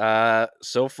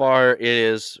 So far, it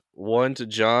is 1 to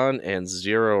John and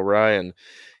 0 Ryan.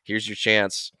 Here's your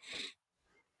chance.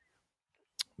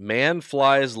 Man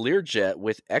flies Learjet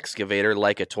with excavator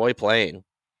like a toy plane.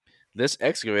 This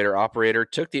excavator operator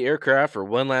took the aircraft for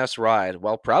one last ride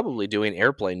while probably doing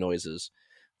airplane noises.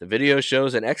 The video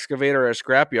shows an excavator at a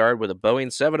scrapyard with a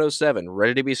Boeing 707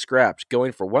 ready to be scrapped,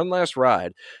 going for one last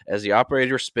ride as the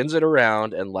operator spins it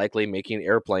around and likely making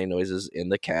airplane noises in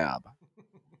the cab.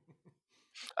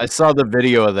 I saw the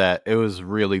video of that. It was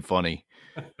really funny.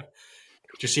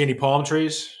 Did you see any palm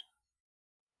trees?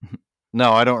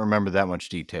 No, I don't remember that much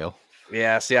detail.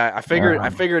 Yeah, see, I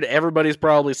figured everybody's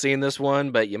probably seen this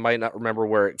one, but you might not remember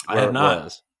where it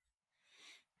was.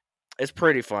 It's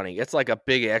pretty funny. It's like a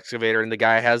big excavator, and the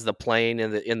guy has the plane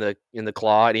in the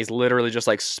claw, and he's literally just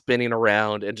like spinning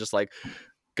around and just like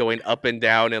going up and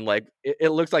down, and like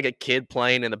it looks like a kid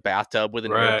playing in the bathtub with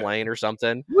an airplane or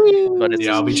something. But it's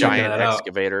a giant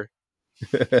excavator.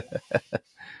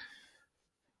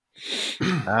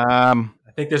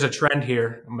 I think there's a trend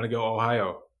here. I'm gonna go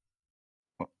Ohio.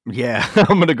 Yeah,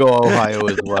 I'm gonna go Ohio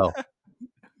as well.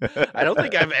 I don't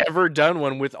think I've ever done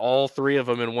one with all three of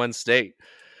them in one state.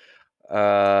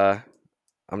 I'm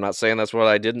not saying that's what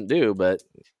I didn't do, but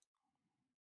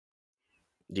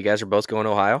you guys are both going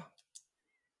Ohio?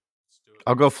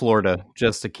 I'll go Florida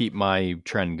just to keep my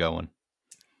trend going.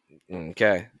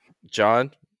 Okay.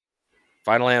 John,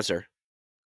 final answer.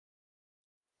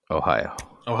 Ohio,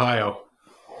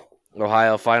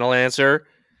 final answer.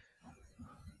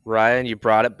 Ryan, you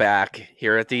brought it back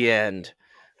here at the end.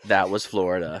 That was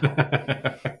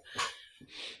Florida.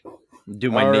 Do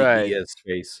my Nate Diaz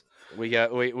face. We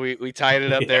tied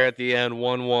it up there at the end,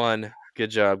 1-1. Good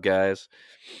job, guys.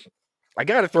 I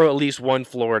got to throw at least one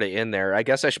Florida in there. I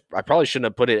guess I probably shouldn't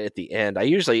have put it at the end. I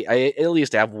at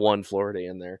least have one Florida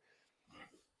in there.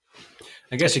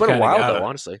 I guess it's been a while though,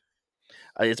 honestly.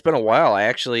 It's been a while. I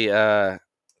actually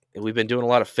we've been doing a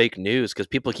lot of fake news because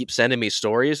people keep sending me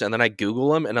stories, and then I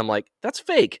Google them, and I'm like, that's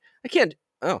fake. I can't.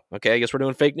 Oh, okay. I guess we're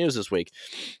doing fake news this week.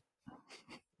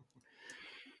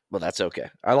 Well, that's okay.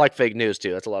 I like fake news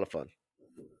too. That's a lot of fun.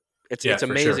 It's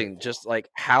amazing, just like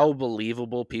how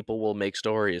believable people will make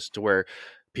stories to where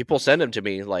people send them to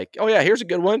me like, oh yeah, here's a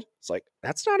good one. It's like,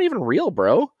 that's not even real,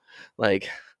 bro. Like,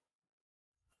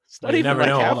 it's not you even never like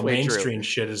know. All the halfway mainstream true.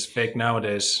 shit is fake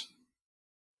nowadays.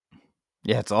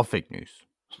 Yeah, it's all fake news.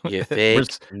 Yeah, fake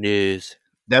news.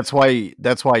 That's why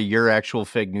your actual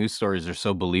fake news stories are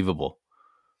so believable.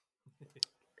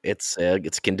 It's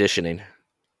conditioning.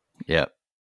 Yeah.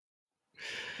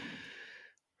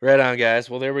 Right on, guys.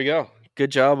 Well, there we go.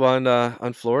 Good job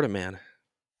on Florida, man.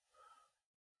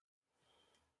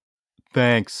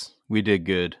 Thanks. We did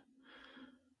good.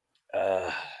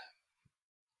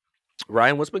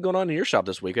 Ryan, what's been going on in your shop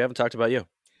this week? I haven't talked about you.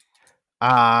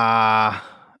 I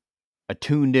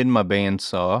tuned in my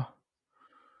bandsaw,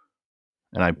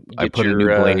 and I put a new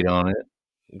blade on it.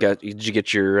 Did you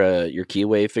get your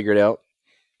keyway figured out?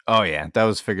 Oh yeah, that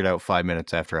was figured out 5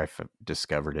 minutes after I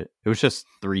discovered it. It was just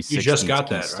 3/16. You just got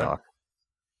that, stock.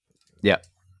 Right?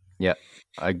 Yeah.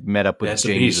 I met up with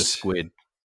Jamie the Squid.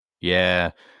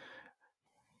 Yeah,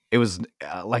 it was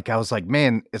like I was like,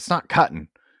 man, it's not cutting,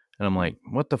 and I'm like,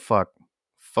 what the fuck?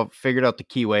 Figured out the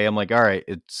keyway. I'm like, all right,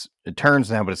 it turns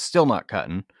now, but it's still not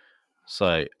cutting.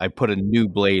 So I put a new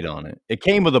blade on it. It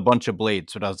came with a bunch of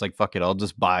blades, but I was like, fuck it, I'll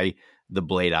just buy the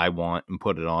blade I want and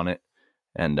put it on it,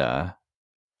 and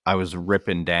I was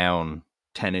ripping down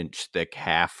 10-inch thick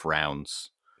half rounds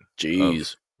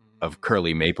of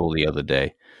curly maple the other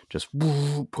day. Just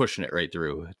pushing it right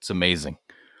through. It's amazing.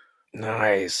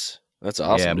 Nice. That's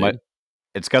awesome, dude.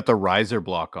 It's got the riser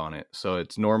block on it. So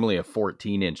it's normally a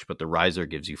 14-inch, but the riser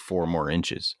gives you 4 more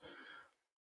inches.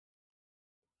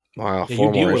 Wow. Yeah,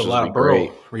 you deal with a lot of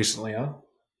burl recently, huh?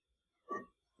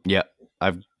 Yeah,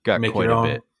 I've got quite a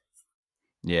bit.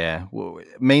 Yeah, well,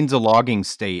 Maine's a logging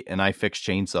state, and I fix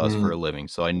chainsaws for a living,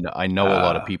 so I know a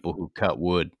lot of people who cut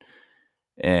wood,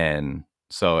 and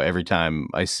so every time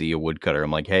I see a woodcutter,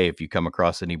 I'm like, hey, if you come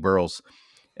across any burls,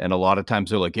 and a lot of times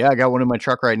they're like, yeah, I got one in my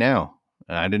truck right now,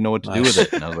 and I didn't know what to do with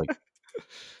it, and I was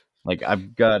like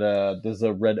I've got there's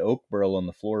a red oak burl on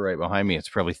the floor right behind me. It's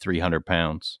probably 300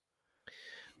 pounds.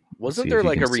 Wasn't there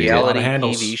like a reality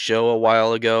TV show a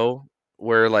while ago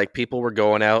where like people were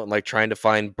going out and like trying to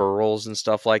find burls and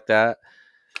stuff like that?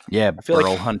 Yeah,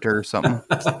 Burl Hunter or something.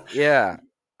 Yeah.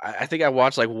 I think I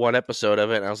watched like one episode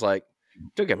of it, and I was like,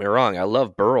 don't get me wrong, I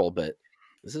love Burl, but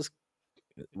is this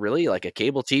really like a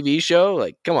cable TV show?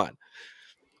 Like, come on.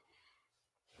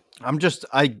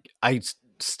 I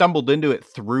stumbled into it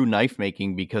through knife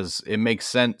making because it makes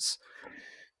sense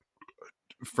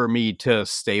for me to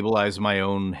stabilize my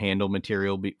own handle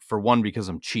material. For one, because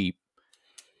I'm cheap,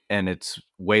 and it's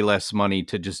way less money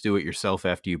to just do it yourself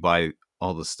after you buy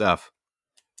all the stuff.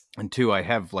 And two, I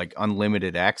have like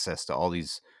unlimited access to all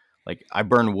these. Like, I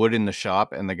burn wood in the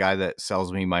shop, and the guy that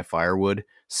sells me my firewood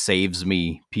saves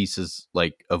me pieces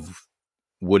like of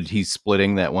wood he's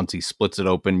splitting, that once he splits it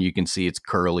open, you can see it's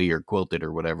curly or quilted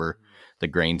or whatever. The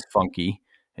grain's funky,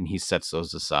 and he sets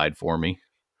those aside for me.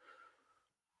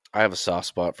 I have a soft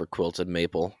spot for quilted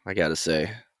maple, I gotta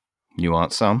say. You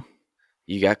want some?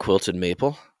 You got quilted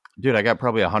maple? Dude, I got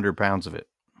probably 100 pounds of it.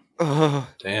 Oh,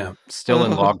 Damn. Still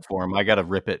in log form. I got to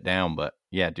rip it down, but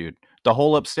yeah, dude. The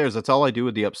whole upstairs, that's all I do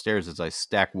with the upstairs is I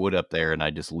stack wood up there and I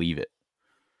just leave it.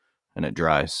 And it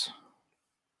dries.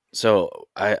 So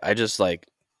I just like,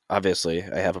 obviously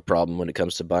I have a problem when it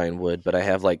comes to buying wood, but I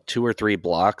have like 2 or 3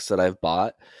 blocks that I've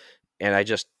bought, and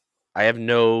I have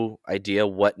no idea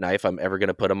what knife I'm ever going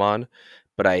to put them on,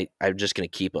 but I'm just going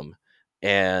to keep them.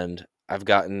 And I've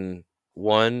gotten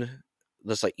one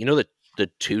that's like, the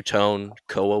two-tone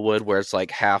koa wood where it's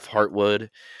like half heartwood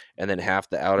and then half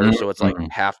the outer, so it's like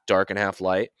half dark and half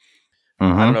light.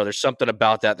 I don't know. There's something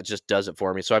about that just does it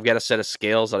for me. So I've got a set of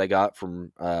scales that I got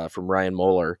from Ryan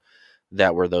Moeller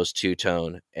that were those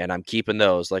two-tone, and I'm keeping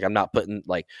those. Like, I'm not putting,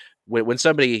 like, when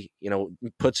somebody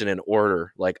puts in an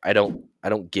order, like, I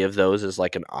don't give those as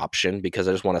like an option because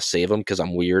I just want to save them because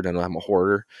I'm weird and I'm a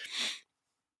hoarder.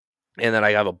 And then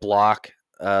I have a block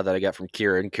that I got from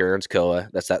Kieran's Koa.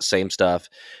 That's that same stuff.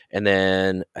 And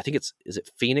then I think is it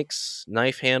Phoenix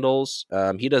knife handles?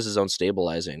 He does his own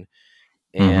stabilizing,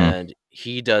 and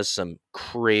he does some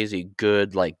crazy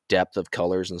good like depth of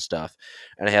colors and stuff.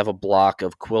 And I have a block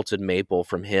of quilted maple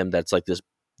from him that's like this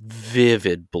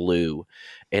vivid blue,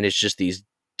 and it's just these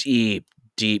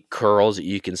deep curls that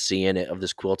you can see in it of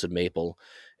this quilted maple.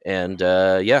 And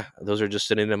yeah, those are just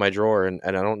sitting in my drawer, and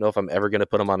I don't know if I'm ever going to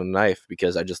put them on a knife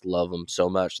because I just love them so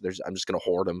much. I'm just going to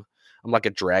hoard them. I'm like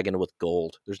a dragon with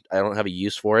gold. I don't have a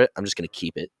use for it. I'm just going to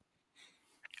keep it.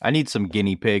 I need some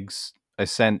guinea pigs. I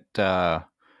sent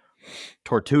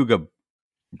Tortuga.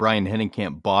 Brian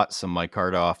Hennenkamp bought some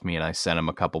micarta off me, and I sent him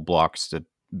a couple blocks to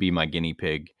be my guinea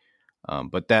pig.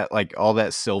 But that, like, all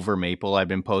that silver maple I've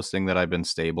been posting that I've been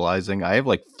stabilizing, I have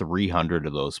like 300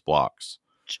 of those blocks.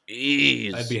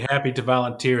 Jeez, I'd be happy to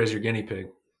volunteer as your guinea pig.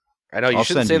 I know you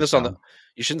shouldn't say this on the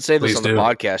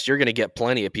podcast. You're going to get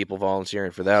plenty of people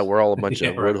volunteering for that. We're all a bunch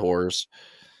of wood whores.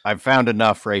 I've found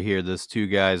enough right here. There's 2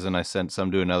 guys, and I sent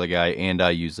some to another guy, and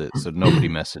I use it. So nobody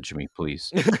message me,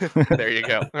 please. There you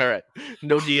go. All right.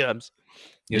 No DMs.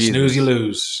 You snooze, you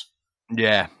lose.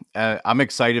 Yeah. I'm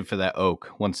excited for that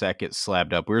oak once that gets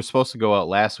slabbed up. We were supposed to go out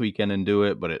last weekend and do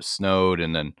it, but it snowed,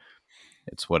 and then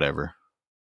it's whatever.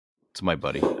 It's my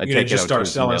buddy. You just start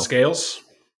selling scales?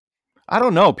 I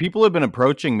don't know. People have been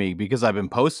approaching me because I've been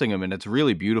posting them, and it's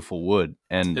really beautiful wood.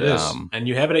 And it is. And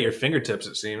you have it at your fingertips,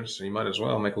 it seems. So you might as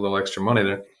well make a little extra money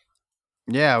there.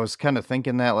 Yeah, I was kind of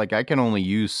thinking that, like, I can only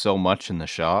use so much in the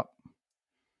shop.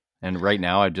 And right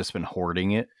now I've just been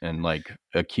hoarding it and like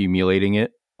accumulating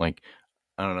it. Like,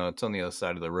 I don't know, it's on the other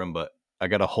side of the room, but I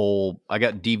got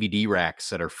DVD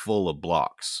racks that are full of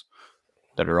blocks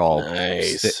that are all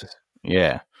nice.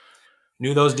 Yeah.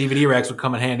 Knew those DVD racks would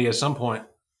come in handy at some point.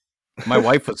 My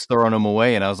wife was throwing them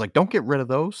away, and I was like, don't get rid of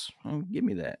those. Oh, give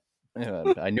me that.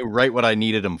 I knew right what I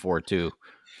needed them for, too.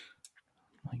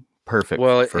 Like, perfect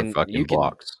for fucking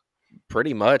blocks.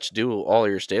 Pretty much do all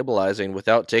your stabilizing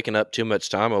without taking up too much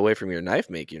time away from your knife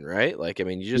making, right? Like, I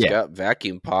mean, you just got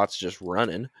vacuum pots just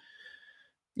running.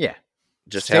 Yeah.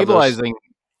 Just stabilizing,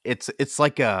 it's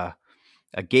like a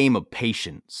game of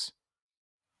patience.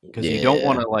 Because you don't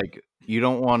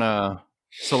want to,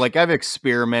 so like I've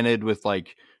experimented with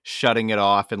like shutting it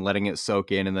off and letting it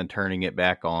soak in and then turning it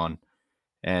back on.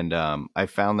 And I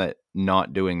found that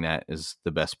not doing that is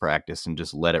the best practice, and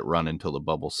just let it run until the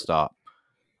bubbles stop.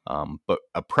 But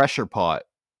a pressure pot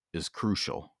is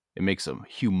crucial. It makes a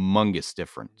humongous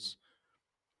difference.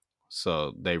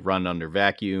 So they run under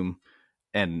vacuum,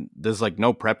 and there's like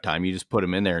no prep time. You just put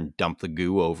them in there and dump the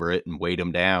goo over it and weight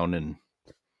them down. And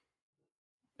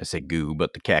I say goo,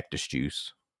 but the cactus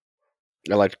juice.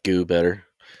 I like goo better.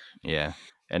 Yeah.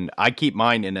 And I keep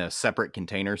mine in a separate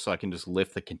container so I can just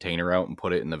lift the container out and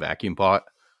put it in the vacuum pot.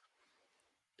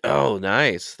 Oh,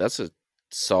 nice. That's a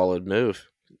solid move.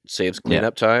 Saves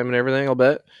cleanup time and everything, I'll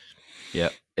bet. Yeah.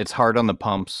 It's hard on the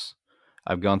pumps.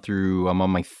 I'm on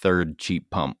my third cheap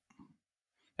pump.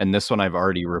 And this one I've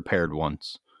already repaired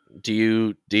once. Do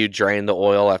you drain the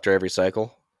oil after every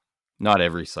cycle? Not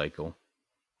every cycle.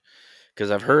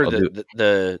 Because I've heard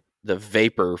that the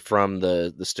vapor from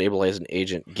the stabilizing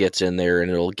agent gets in there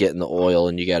and it'll get in the oil,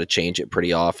 and you got to change it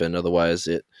pretty often. Otherwise,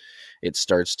 it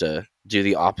starts to do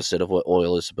the opposite of what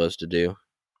oil is supposed to do.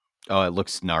 Oh, it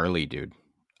looks gnarly, dude.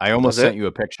 I almost sent you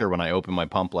a picture when I opened my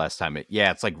pump last time.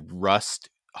 It's like rust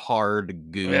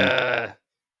hard goo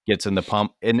gets in the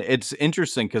pump. And it's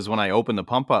interesting because when I open the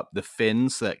pump up, the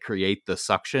fins that create the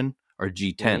suction are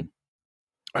G10. Mm-hmm.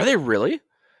 Are they really?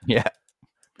 Yeah.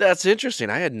 That's interesting.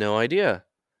 I had no idea.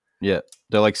 Yeah.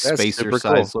 They're like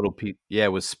spacer-sized little pieces. Yeah,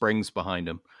 with springs behind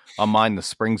them. On mine, the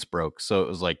springs broke. So it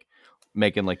was like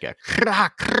making like a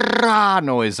krah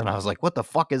noise. And I was like, what the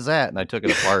fuck is that? And I took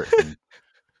it apart. And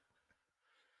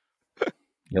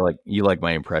you like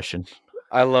my impression.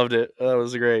 I loved it. That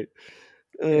was great.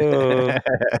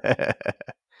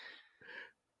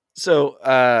 So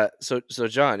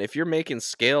John, if you're making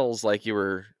scales like you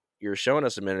were showing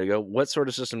us a minute ago, what sort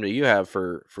of system do you have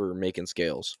for making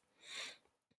scales?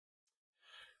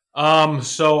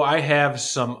 So I have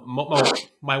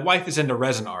my wife is into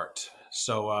resin art.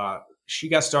 So she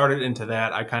got started into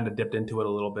that. I kind of dipped into it a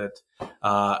little bit,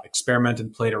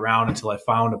 experimented, played around until I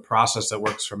found a process that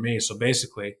works for me. So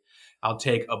basically, I'll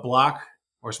take a block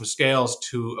or some scales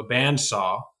to a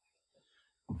bandsaw.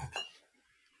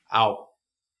 I'll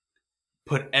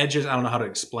put edges. I don't know how to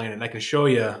explain it. I can show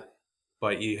you,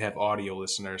 but you have audio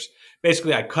listeners.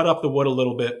 Basically, I cut up the wood a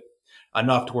little bit,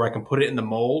 enough to where I can put it in the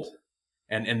mold,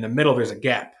 and in the middle there's a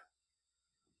gap.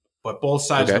 But both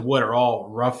sides of the wood are all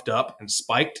roughed up and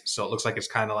spiked, so it looks like it's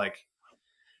kind of like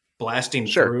blasting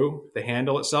through the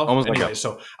handle itself. Almost anyway, like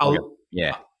so I'll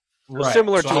right.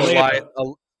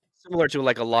 Similar to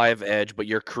like a live edge, but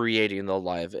you're creating the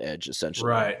live edge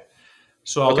essentially. Right.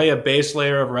 So I'll lay a base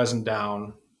layer of resin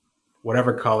down,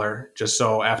 whatever color, just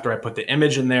so after I put the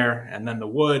image in there and then the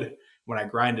wood, when I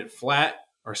grind it flat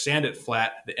or sand it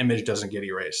flat, the image doesn't get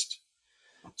erased.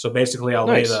 So basically I'll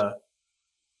lay the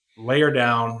layer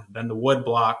down, then the wood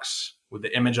blocks with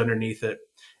the image underneath it.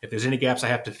 If there's any gaps I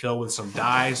have to fill with some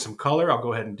dye, some color, I'll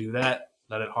go ahead and do that,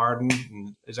 let it harden,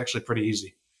 and it's actually pretty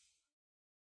easy.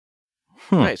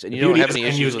 Nice. And you don't have any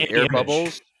issues with air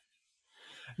bubbles?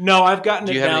 No, I've gotten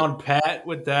it down pat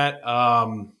with that.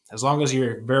 As long as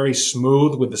you're very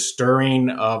smooth with the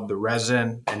stirring of the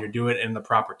resin and you're doing it in the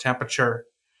proper temperature,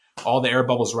 all the air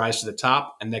bubbles rise to the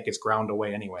top and that gets ground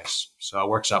away anyways. So it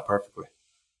works out perfectly.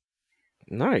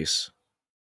 Nice.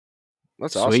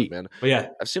 That's awesome, man. But yeah,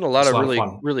 I've seen a lot of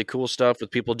really cool stuff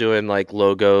with people doing like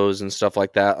logos and stuff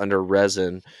like that under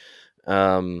resin.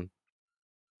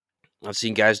 I've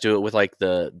seen guys do it with like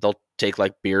they'll take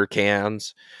like beer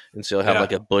cans and so they'll have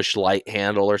like a Busch Light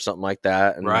handle or something like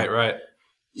that. And right.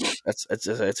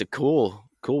 It's a cool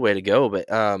way to go. But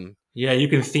yeah, you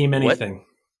can theme anything.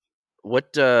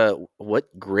 What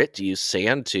grit do you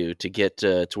sand to get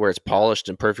to where it's polished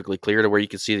and perfectly clear to where you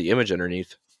can see the image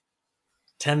underneath?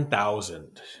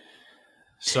 10,000.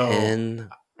 So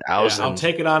 10,000. I'll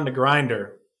take it on the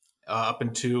grinder up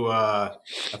into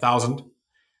 1,000,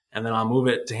 and then I'll move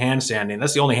it to hand sanding.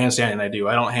 That's the only hand sanding I do.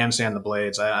 I don't hand sand the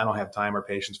blades. I don't have time or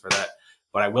patience for that.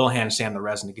 But I will hand sand the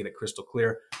resin to get it crystal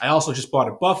clear. I also just bought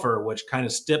a buffer, which kind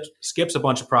of skips a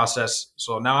bunch of process.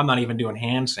 So now I'm not even doing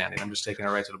hand sanding. I'm just taking it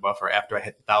right to the buffer after I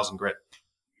hit 1,000 grit.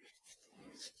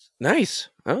 Nice.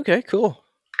 Okay, cool.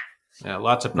 Yeah,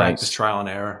 lots of practice, trial and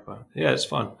error. But yeah, it's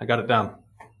fun. I got it down.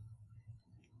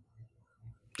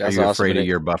 Are you afraid of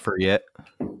your buffer yet?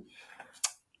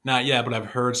 Not yet, but I've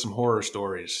heard some horror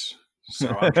stories. So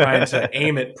I'm trying to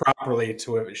aim it properly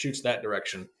to if it shoots that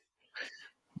direction.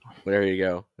 There you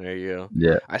go.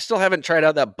 Yeah. I still haven't tried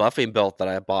out that buffing belt that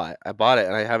I bought. I bought it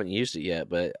and I haven't used it yet,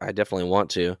 but I definitely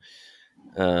want to.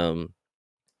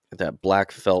 That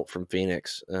black felt from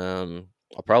Phoenix. I'm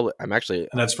actually.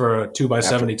 And that's for a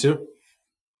 2x72?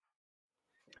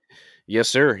 Yes,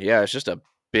 sir. Yeah, it's just a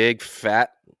big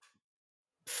fat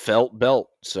felt belt.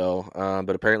 So,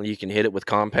 but apparently you can hit it with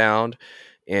compound,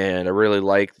 and I really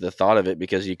like the thought of it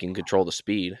because you can control the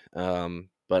speed.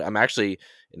 But I'm actually,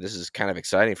 and this is kind of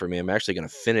exciting for me, I'm actually going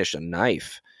to finish a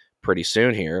knife pretty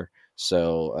soon here.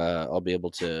 So I'll be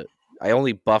able to, I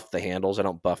only buff the handles. I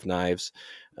don't buff knives.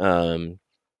 So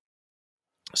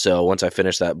once I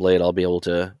finish that blade, I'll be able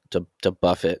to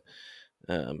buff it.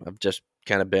 I've just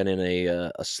kind of been in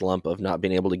a slump of not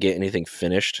being able to get anything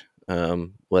finished,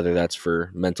 whether that's for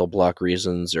mental block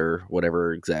reasons or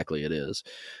whatever exactly it is.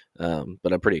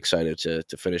 But I'm pretty excited to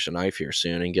finish a knife here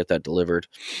soon and get that delivered.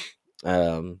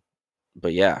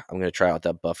 But yeah, I'm going to try out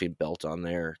that buffing belt on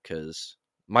there because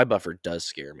my buffer does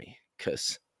scare me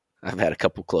because I've had a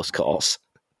couple close calls.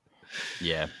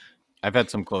 Yeah, I've had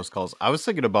some close calls. I was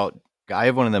thinking about, I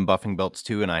have one of them buffing belts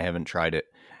too, and I haven't tried it.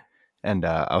 And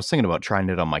I was thinking about trying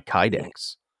it on my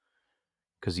Kydex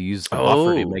because you use the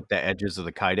buffer to make the edges of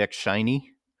the Kydex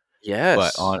shiny.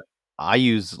 Yes. But I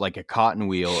use like a cotton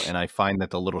wheel, and I find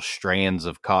that the little strands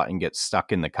of cotton get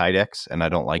stuck in the Kydex, and I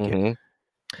don't like it.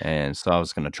 And so I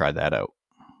was going to try that out.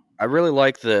 I really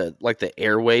like the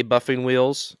Airway buffing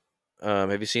wheels.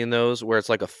 Have you seen those where it's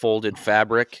like a folded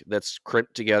fabric that's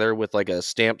crimped together with like a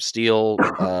stamped steel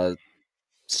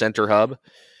center hub?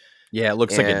 Yeah, it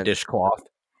looks like a dishcloth.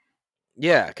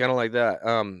 Yeah, kind of like that.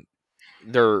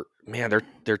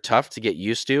 They're tough to get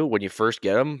used to when you first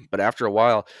get them, but after a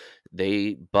while,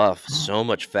 they buff so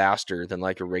much faster than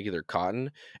like a regular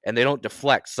cotton, and they don't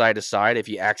deflect side to side if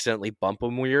you accidentally bump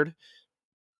them weird.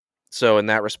 So in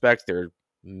that respect, they're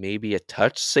maybe a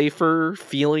touch safer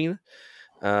feeling.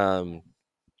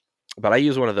 But I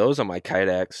use one of those on my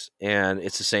Kydex, and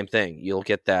it's the same thing. You'll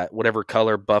get that whatever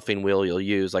color buffing wheel you'll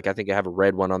use. Like I think I have a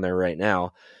red one on there right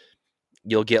now.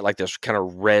 You'll get like this kind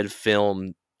of red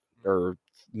film or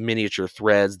miniature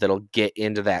threads that'll get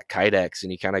into that Kydex,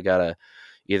 and you kind of gotta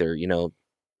either,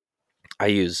 I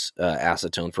use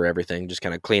acetone for everything, just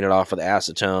kind of clean it off with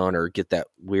acetone or get that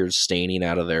weird staining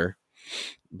out of there.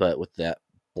 But with that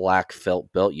black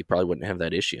felt belt, you probably wouldn't have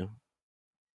that issue.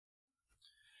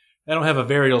 I don't have a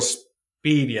variable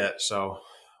speed yet, so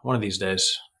one of these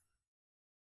days.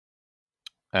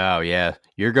 Oh yeah,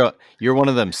 you're one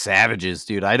of them savages,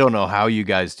 dude. I don't know how you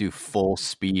guys do full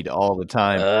speed all the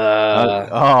time.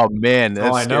 Oh man,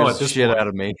 that scares the shit out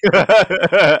of me.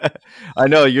 I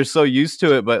know you're so used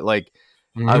to it, but like,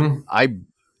 I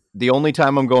the only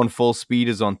time I'm going full speed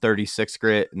is on 36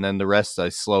 grit, and then the rest I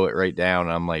slow it right down.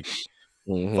 And I'm like,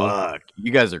 fuck,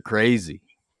 you guys are crazy.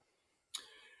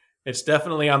 It's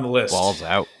definitely on the list. Balls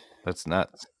out. That's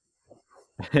nuts.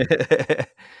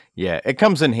 Yeah, it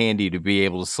comes in handy to be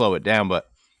able to slow it down, but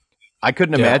I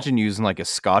couldn't imagine using like a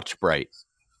Scotch-Brite,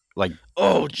 like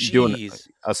doing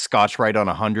a Scotch-Brite on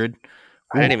 100.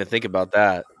 I didn't even think about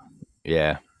that.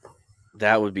 Yeah,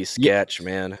 that would be sketch,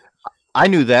 man. I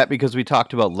knew that because we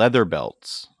talked about leather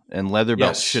belts, and leather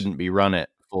belts shouldn't be run at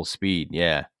full speed.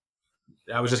 Yeah,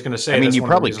 I was just going to say. I mean, you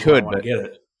probably could, but get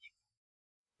it.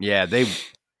 Yeah,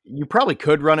 you probably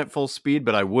could run at full speed,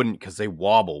 but I wouldn't because they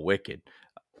wobble wicked.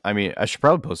 I mean, I should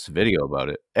probably post a video about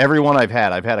it. Everyone I've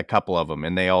had a couple of them,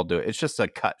 and they all do it. It's just a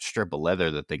cut strip of leather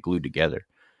that they glued together.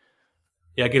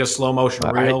 Yeah, get a slow motion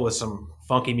reel with some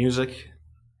funky music.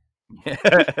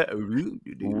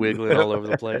 Wiggling all over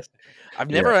the place.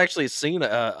 I've never actually seen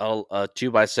a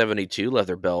 2x72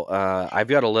 leather belt. I've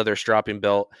got a leather stropping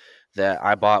belt that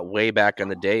I bought way back in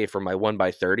the day for my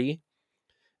 1x30.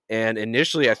 And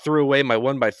initially I threw away my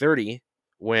 1x30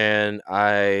 when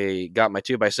I got my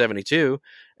 2x72.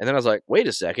 And then I was like, wait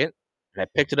a second. And I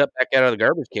picked it up back out of the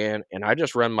garbage can, and I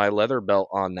just run my leather belt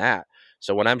on that.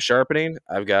 So when I'm sharpening,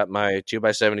 I've got my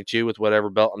 2x72 with whatever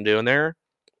belt I'm doing there.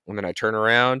 And then I turn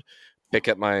around, pick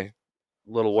up my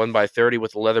little 1x30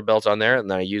 with the leather belt on there, and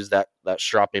then I use that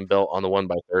stropping belt on the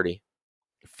 1x30.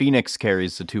 Phoenix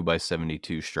carries the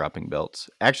 2x72 stropping belts.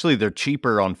 Actually, they're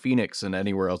cheaper on Phoenix than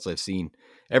anywhere else I've seen.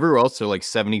 Everywhere else, they're like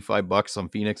 $75 on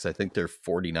Phoenix. I think they're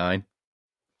 $49,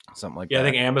 something like that. Yeah, I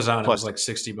think Amazon was like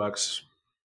 $60.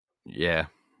 Yeah,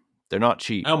 they're not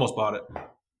cheap. I almost bought it.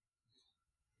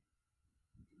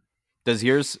 Does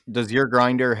your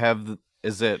grinder have?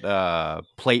 Is it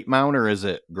plate mount or is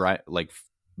it like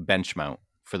bench mount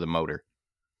for the motor?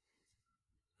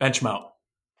 Bench mount.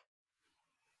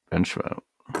 Bench mount.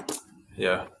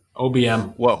 Yeah.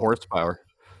 OBM. What horsepower?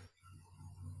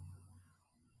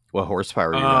 What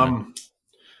horsepower are you running?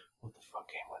 What the fuck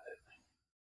came with it?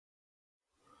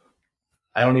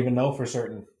 I don't even know for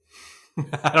certain.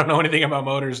 I don't know anything about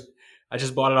motors. I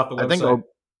just bought it off the website.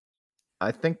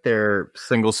 I think their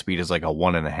single speed is like a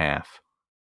 1.5.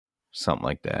 Something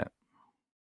like that.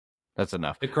 That's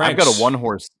enough. It cranks. I've got a 1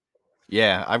 horse.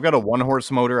 Yeah, I've got a 1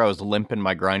 horse motor I was limping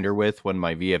my grinder with when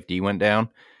my VFD went down.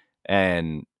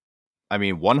 And I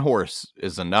mean, 1 horse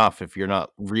is enough if you're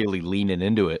not really leaning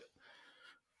into it.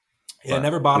 Yeah, it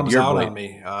never bottoms out on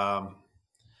me.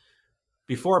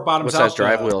 Before it bottoms out. What size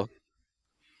drive wheel?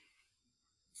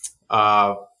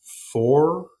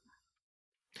 4.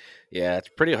 Yeah, it's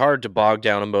pretty hard to bog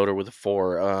down a motor with a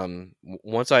 4.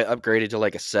 Once I upgraded to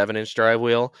like a 7-inch drive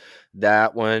wheel,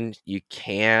 that one you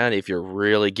can, if you're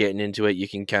really getting into it, you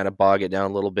can kind of bog it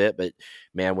down a little bit. But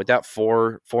man, with that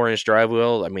 4-inch drive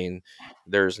wheel, I mean,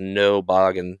 there's no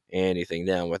bogging anything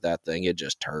down with that thing. It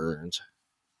just turns.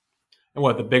 And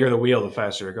what, the bigger the wheel, the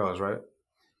faster it goes, right?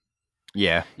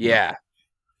 Yeah. Yeah.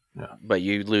 but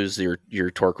you lose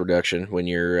your torque reduction when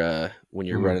you're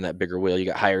running that bigger wheel. You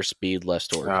got higher speed, less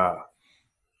torque.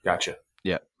 Gotcha.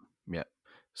 Yeah.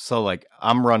 So like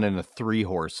I'm running a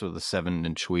 3-horse with a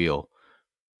 7-inch wheel,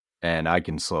 and I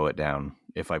can slow it down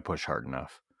if I push hard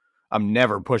enough. I'm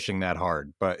never pushing that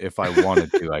hard, but if I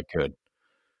wanted to, I could.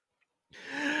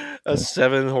 A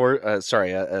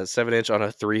 7-inch on a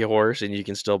 3-horse, and you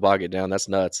can still bog it down. That's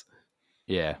nuts.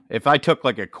 Yeah. If I took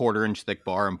like a 1/4-inch thick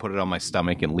bar and put it on my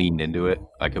stomach and leaned into it,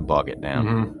 I could bog it down.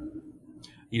 Mm-hmm.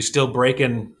 You still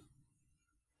breaking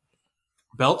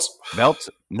belts? Belts?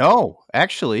 No,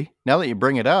 actually, now that you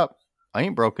bring it up, I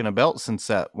ain't broken a belt since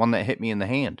that one that hit me in the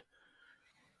hand.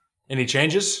 Any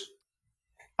changes?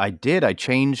 I did. I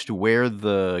changed where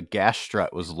the gas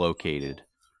strut was located.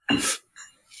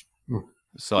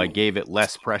 So I gave it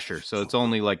less pressure. So it's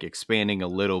only like expanding a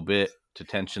little bit to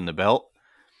tension the belt.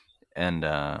 And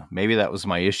maybe that was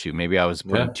my issue. Maybe I was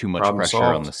putting too much pressure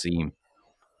on the seam.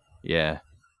 Yeah.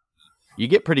 You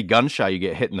get pretty gun shy. You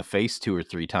get hit in the face 2 or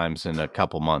 3 times in a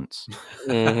couple months.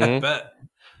 I bet.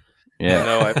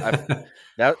 Yeah.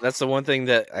 No, that's the one thing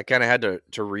that I kind of had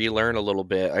to relearn a little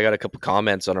bit. I got a couple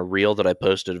comments on a reel that I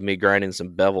posted of me grinding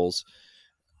some bevels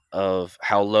of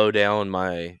how low down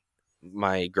my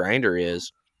grinder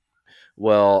is.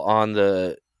 Well, on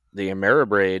the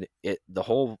Ameribraid, the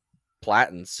whole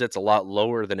platen sits a lot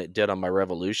lower than it did on my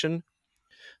Revolution.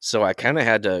 So I kind of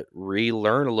had to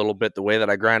relearn a little bit the way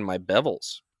that I grind my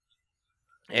bevels.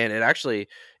 And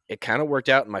it kind of worked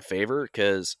out in my favor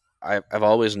because I've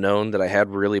always known that I had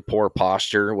really poor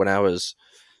posture when I was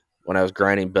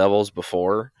grinding bevels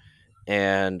before.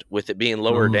 And with it being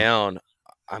lower down,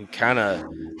 I'm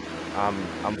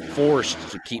forced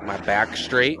to keep my back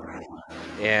straight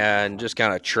and just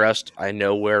kind of trust I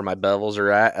know where my bevels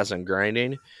are at as I'm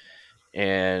grinding.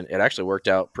 And it actually worked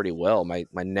out pretty well. My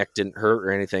neck didn't hurt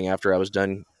or anything after I was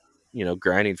done,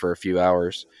 grinding for a few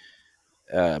hours.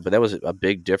 But that was a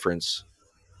big difference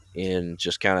in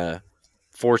just kind of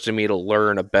forcing me to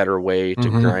learn a better way to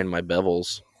grind my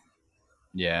bevels.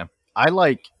 Yeah. I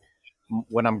like,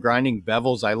 when I'm grinding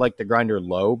bevels, I like the grinder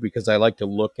low because I like to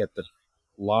look at the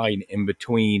line in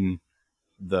between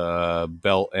the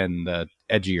belt and the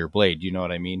edge of your blade. You know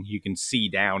what I mean? You can see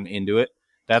down into it.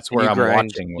 That's where I'm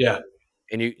watching. Yeah.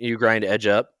 And you grind edge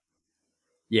up?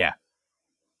 Yeah.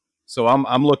 So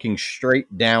I'm looking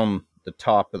straight down the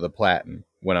top of the platen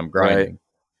when I'm grinding. Right.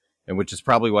 And which is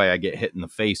probably why I get hit in the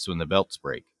face when the belts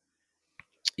break.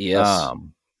 Yes.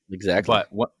 Exactly.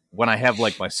 But when I have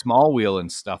like my small wheel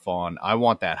and stuff on, I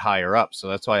want that higher up. So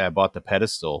that's why I bought the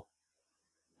pedestal.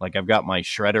 Like I've got my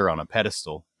shredder on a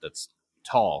pedestal that's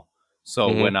tall.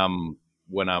 So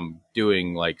when I'm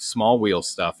doing like small wheel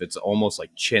stuff, it's almost like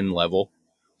chin level.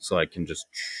 So I can just,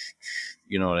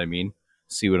 you know what I mean?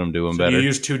 See what I'm doing better. You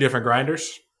use 2 different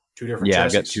grinders? 2 different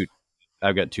chassis?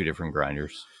 I've got 2 different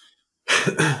grinders.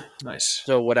 Nice.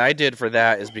 So what I did for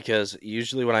that is because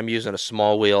usually when I'm using a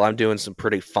small wheel, I'm doing some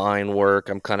pretty fine work.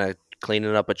 I'm kind of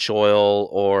cleaning up a choil,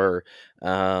 or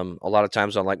a lot of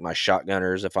times on like my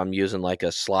shotgunners, if I'm using like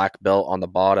a slack belt on the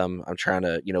bottom, I'm trying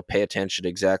to, pay attention to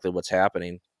exactly what's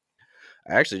happening.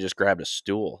 I actually just grabbed a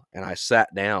stool and I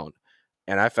sat down,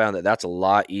 and I found that that's a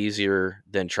lot easier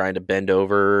than trying to bend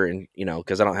over and,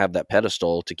 because I don't have that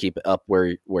pedestal to keep it up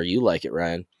where you like it,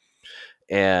 Ryan.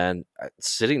 And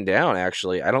sitting down,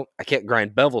 actually, I can't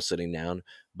grind bevel sitting down,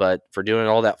 but for doing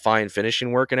all that fine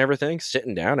finishing work and everything,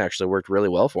 sitting down actually worked really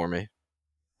well for me.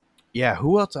 Yeah,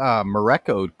 who else?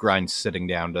 Mareko grinds sitting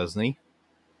down, doesn't he?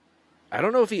 I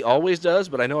don't know if he always does,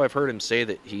 but I know I've heard him say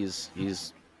that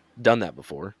he's done that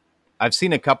before. I've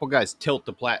seen a couple guys tilt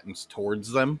the platens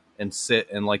towards them and sit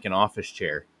in like an office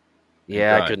chair.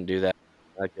 Yeah, I couldn't do that.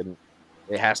 I couldn't.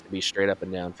 It has to be straight up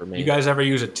and down for me. You guys ever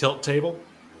use a tilt table?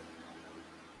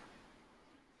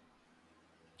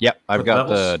 Yep, I've got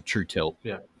the True Tilt.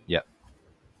 Yeah. Yep.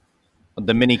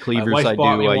 The mini cleavers I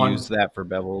use that for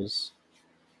bevels.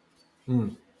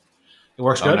 It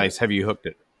works good? Oh, nice. Have you hooked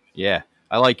it? Yeah,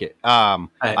 I like it. I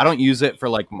don't use it for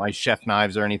like my chef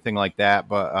knives or anything like that,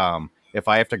 but if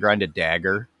I have to grind a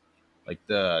dagger, like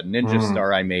the Ninja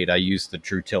Star I made, I used the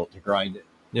True Tilt to grind it.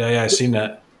 Yeah, I've seen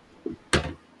that.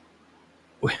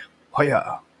 Oh,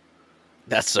 yeah.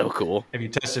 That's so cool. Have you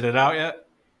tested it out yet?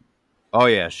 Oh,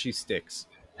 yeah, she sticks.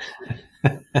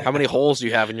 How many holes do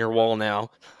you have in your wall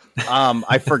now?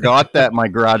 I forgot that my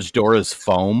garage door is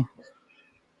foam.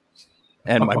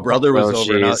 And my brother was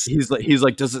over and he's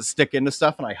like, does it stick into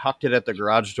stuff? And I hucked it at the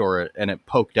garage door and it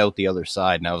poked out the other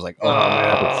side. And I was like,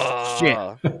 oh shit.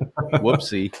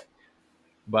 Whoopsie.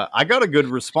 But I got a good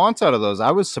response out of those. I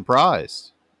was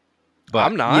surprised. But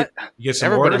I'm not. You get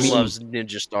some Everybody orders? loves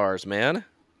Ninja Stars, man.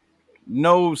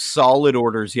 no solid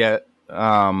orders yet.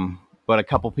 But a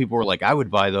couple people were like, I would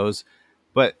buy those.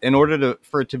 But in order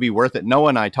for it to be worth it, Noah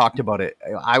and I talked about it.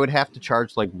 I would have to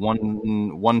charge like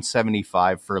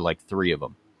 $175 for like 3 of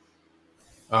them,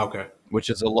 Okay. which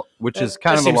is kind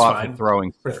That of a seems lot fine. for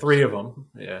throwing For stars. 3 of them.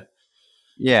 Yeah.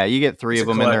 Yeah, you get 3 It's of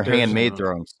a them, and they're collector's, handmade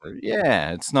throwing stars.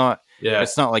 Yeah, it's not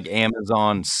like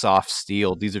Amazon soft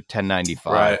steel. These are $10.95.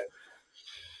 Right.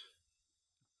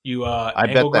 You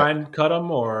angle grind cut them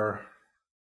or?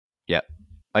 Yeah,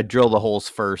 I drill the holes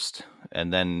first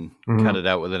and then cut it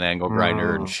out with an angle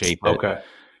grinder and shape it. Okay.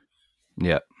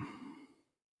 Yeah.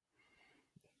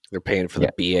 They're paying for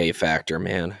the BA factor,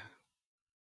 man.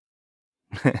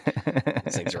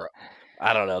 Those things are,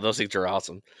 I don't know. Those things are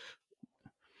awesome.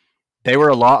 They were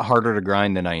a lot harder to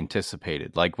grind than I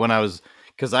anticipated. Like when I was,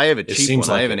 because I have a cheap one,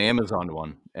 I have an Amazon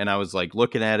one, and I was like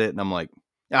looking at it, and I'm like,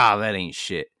 that ain't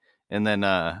shit. And then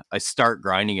I start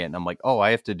grinding it, and I'm like,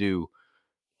 I have to do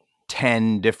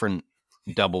 10 different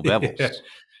double bevels. Yeah,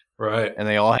 right. And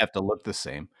they all have to look the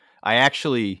same.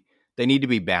 They need to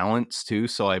be balanced too.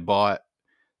 So I bought,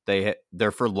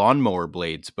 they're for lawnmower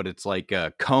blades, but it's like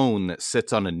a cone that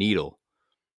sits on a needle.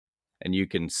 And you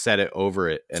can set it over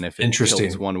it, and if it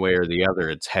tilts one way or the other,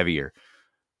 it's heavier.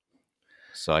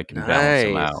 So I can balance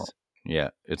them out. Yeah,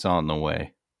 it's on the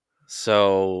way.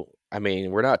 So, I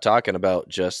mean, we're not talking about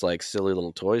just like silly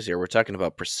little toys here. We're talking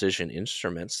about precision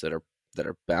instruments that are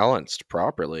balanced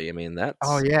properly. I mean, that's...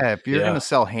 Oh, yeah. If you're going to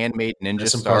sell handmade ninja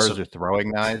stars or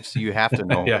throwing knives, you have to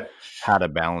know how to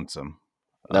balance them.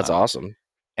 That's awesome.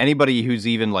 Anybody who's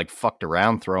even like fucked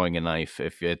around throwing a knife,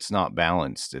 if it's not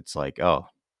balanced, it's like,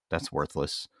 that's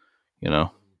worthless, I've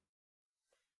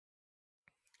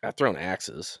thrown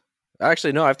axes.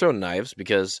 Actually, no, I've thrown knives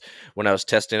because when I was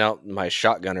testing out my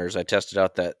shotgunners, I tested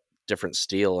out that different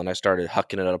steel and I started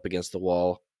hucking it up against the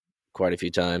wall quite a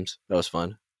few times. That was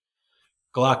fun.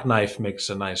 Glock knife makes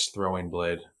a nice throwing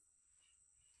blade.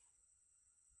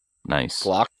 Nice.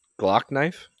 Glock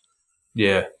knife?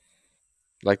 Yeah.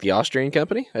 Like the Austrian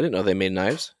company? I didn't know they made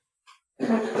knives.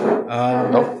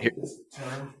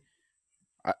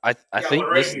 I think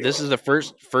this is the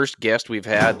first guest we've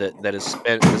had that has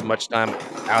spent as much time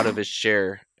out of his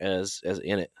chair as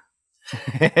in it.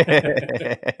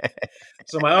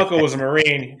 So my uncle was a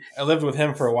Marine. I lived with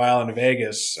him for a while in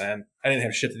Vegas, and I didn't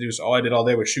have shit to do, so all I did all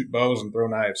day was shoot bows and throw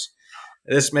knives.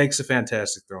 This makes a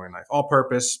fantastic throwing knife. All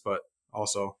purpose, but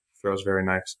also throws very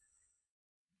nice.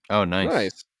 Oh, nice.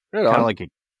 Right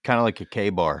kind of like a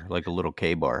K-bar, like a little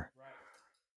K-bar.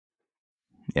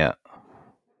 Yeah.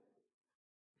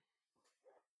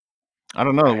 I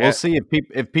don't know. We'll see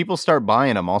if people start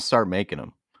buying them. I'll start making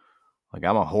them. Like,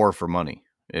 I'm a whore for money.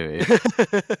 You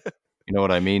know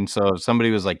what I mean? So if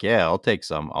somebody was like, "Yeah, I'll take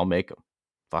some," I'll make them.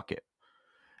 Fuck it.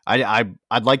 I'd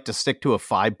like to stick to a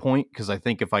 5-point because I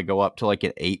think if I go up to like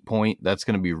an 8-point, that's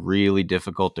going to be really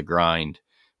difficult to grind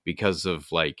because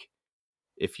of like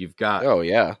if you've got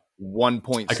 1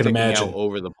 point sticking out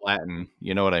over the platen.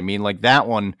 You know what I mean? Like that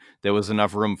one, there was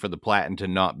enough room for the platen to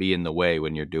not be in the way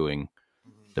when you're doing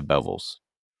the bevels.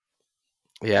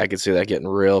 Yeah, I could see that getting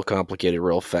real complicated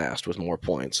real fast with more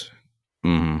points.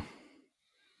 Mm-hmm.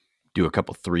 Do a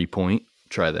couple 3-point.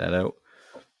 Try that out.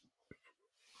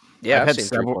 Yeah,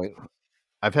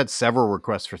 I've had several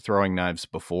requests for throwing knives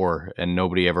before, and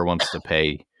nobody ever wants to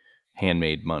pay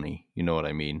handmade money. You know what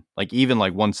I mean? Like even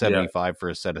like $175 for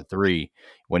a set of 3,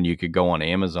 when you could go on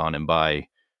Amazon and buy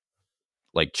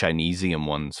like Chinesium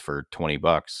ones for $20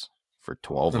 for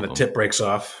 12 and of them. And the tip breaks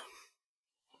off.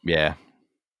 Yeah.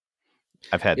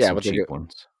 I've had some cheap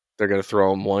ones. They're going to throw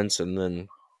them once and then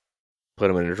put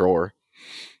them in a drawer.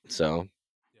 So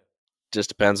just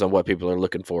depends on what people are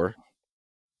looking for.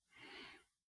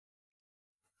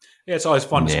 Yeah, it's always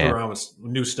fun to screw around with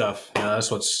new stuff. That's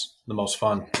what's the most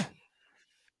fun.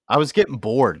 I was getting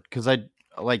bored because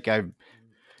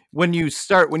when you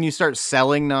start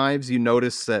selling knives, you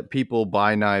notice that people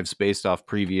buy knives based off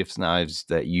previous knives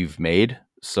that you've made.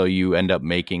 So you end up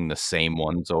making the same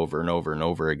ones over and over and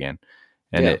over again.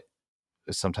 And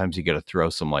sometimes you got to throw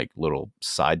some like little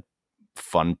side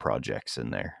fun projects in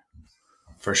there.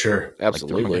 For sure.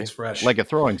 Absolutely. It's fresh. Like a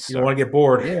throwing star. You don't want to get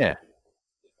bored. Yeah.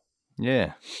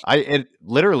 Yeah. It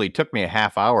literally took me a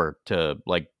half hour to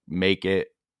like make it,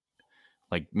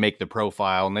 like make the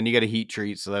profile, and then you got to heat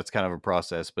treat. So that's kind of a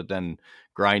process, but then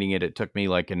grinding it took me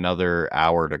like another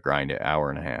hour to grind it, hour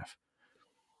and a half.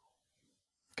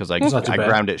 Cause I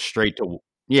ground it straight to,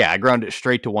 I ground it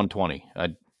straight to 120.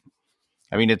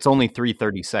 I mean, it's only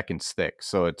 330 seconds thick,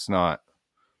 so it's not,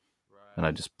 and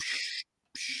I just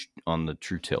on the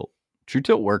True Tilt. True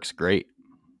Tilt works great.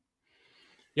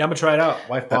 Yeah, I'm gonna try it out.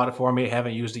 Wife bought it for me.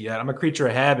 Haven't used it yet. I'm a creature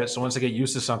of habit, so once I get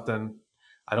used to something,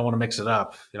 I don't want to mix it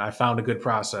up. I found a good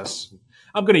process.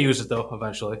 I'm gonna use it though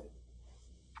eventually.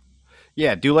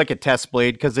 Yeah, do like a test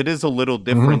blade because it is a little Mm-hmm.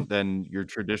 different than your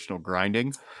traditional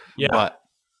grinding, Yeah, but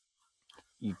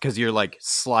because you're like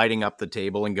sliding up the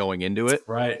table and going into it.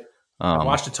 right. I've Um,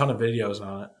 watched a ton of videos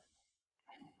on it.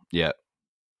 yeah, I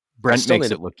Brent still makes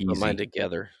need to it look put mine easy.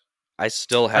 together. I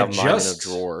still I have mine in a just,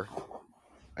 drawer.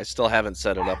 I still haven't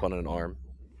set it up on an arm.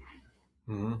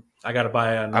 I got to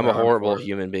buy I'm another a arm horrible for it.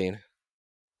 human being.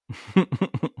 You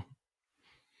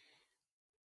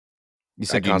I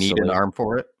said you need an constantly. arm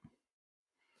for it.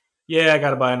 Yeah, I got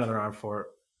to buy another arm for it.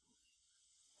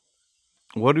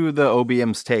 What do the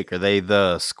OBMs take? Are they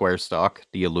the square stock,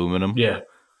 the aluminum? Yeah.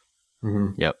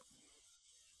 Mm-hmm. Yep.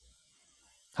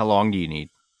 How long do you need?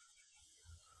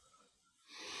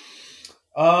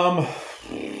 Probably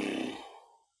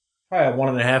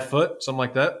 1.5 foot, something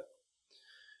like that.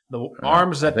 The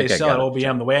arms I that they think I sell at got it.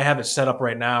 OBM, the way I have it set up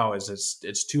right now is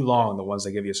it's too long. The ones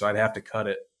they give you, so I'd have to cut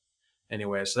it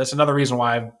anyway. So that's another reason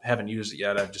why I haven't used it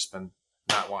yet. I've just been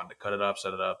not wanting to cut it up,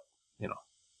 set it up.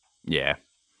 Yeah.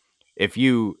 If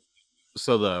you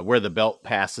the where the belt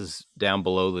passes down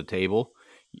below the table,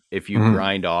 if you Mhm.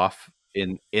 grind off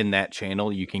in that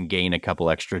channel, you can gain a couple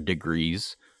extra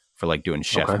degrees for like doing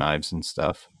chef Okay. knives and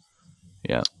stuff.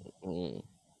 Yeah. Mm.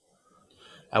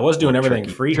 I was doing Little everything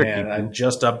tricky freehand. I thing.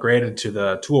 just upgraded to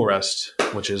the tool rest,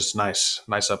 which is nice.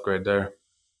 Nice upgrade there.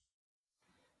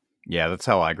 Yeah, that's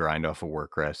how I grind off a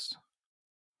work rest.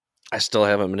 I still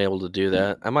haven't been able to do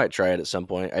that. I might try it at some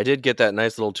point. I did get that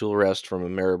nice little tool rest from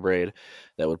Ameribraid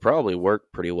that would probably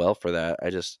work pretty well for that.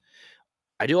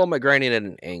 I do all my grinding at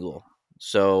an angle.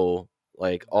 So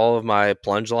like all of my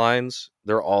plunge lines,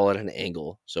 they're all at an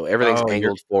angle. So everything's Oh,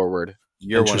 angled forward.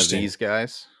 you're one of Interesting. these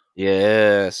guys?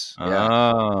 Yes. Yeah.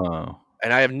 Oh.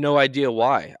 And I have no idea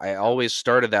why. I always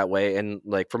started that way, and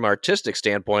like from an artistic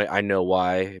standpoint, I know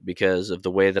why because of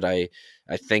the way that I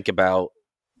think about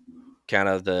kind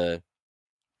of the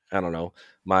I don't know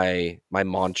my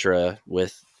mantra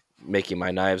with making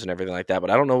my knives and everything like that.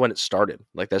 But I don't know when it started.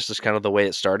 Like that's just kind of the way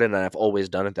it started, and I've always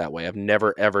done it that way. I've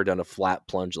never ever done a flat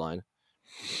plunge line.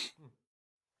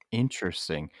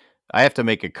 Interesting. I have to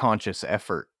make a conscious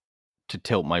effort to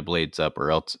tilt my blades up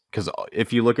or else because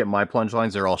if you look at my plunge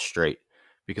lines, they're all straight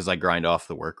because I grind off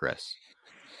the work rest.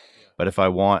 But if I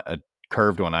want a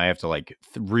curved one, I have to like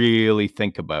really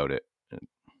think about it.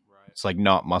 It's like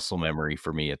not muscle memory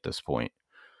for me at this point.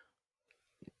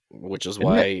 Which is Isn't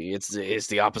why it? it's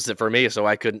the opposite for me. So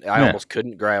I Yeah. almost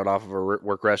couldn't grind off of a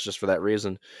work rest just for that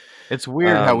reason. It's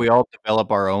weird how we all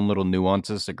develop our own little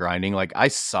nuances to grinding. Like I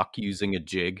suck using a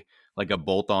jig, like a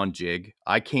bolt-on jig.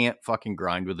 I can't fucking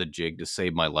grind with a jig to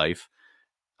save my life.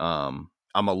 I'm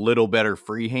a little better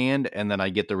freehand, and then I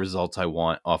get the results I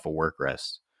want off a work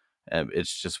rest.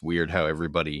 It's just weird how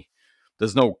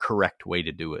there's no correct way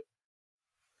to do it.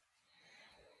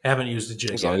 I haven't used the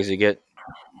jig As long yet. as you get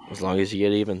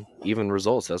even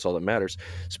results, that's all that matters.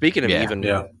 Speaking of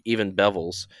Yeah. even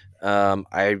bevels,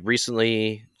 I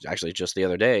recently, actually just the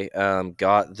other day,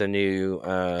 got the new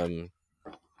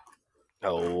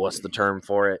what's the term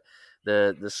for it?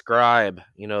 The scribe,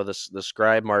 the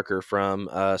scribe marker from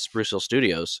Spruce Hill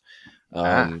Studios.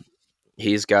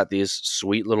 He's got these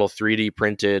sweet little 3D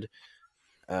printed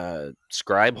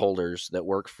scribe holders that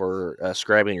work for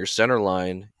scribing your center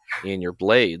line in your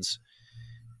blades.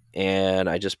 And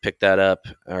I just picked that up,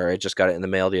 or I just got it in the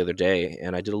mail the other day,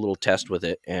 and I did a little test with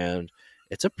it, and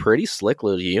it's a pretty slick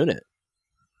little unit.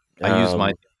 I used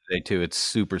mine today too. It's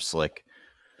super slick.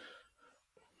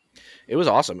 It was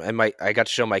awesome, and I got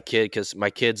to show my kid because my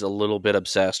kid's a little bit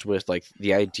obsessed with like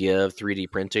the idea of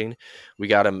 3D printing. We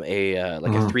got him a a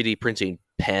 3D printing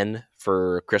pen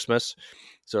for Christmas,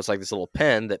 so it's like this little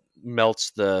pen that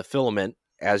melts the filament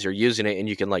as you're using it, and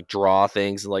you can like draw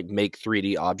things and like make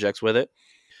 3D objects with it.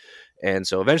 And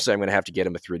so eventually I'm going to have to get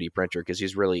him a 3D printer because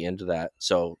he's really into that.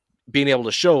 So being able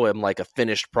to show him like a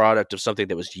finished product of something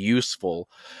that was useful,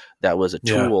 that was a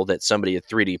tool that somebody had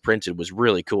 3D printed was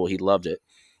really cool. He loved it.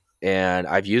 And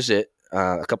I've used it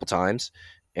a couple times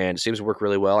and it seems to work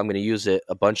really well. I'm going to use it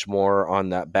a bunch more on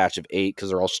that batch of 8 because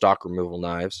they're all stock removal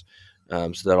knives.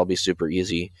 So that'll be super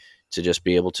easy to just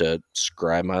be able to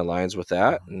scribe my lines with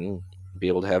that and be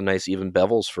able to have nice even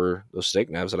bevels for those steak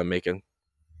knives that I'm making.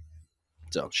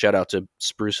 So shout out to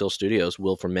Spruce Hill Studios,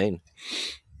 Will from Maine.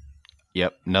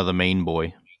 Yep, another Maine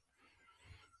boy.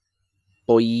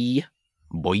 Boy.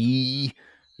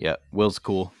 Yeah, Will's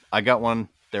cool. I got one.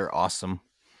 They're awesome.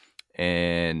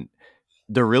 And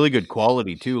they're really good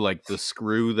quality too. Like the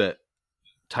screw that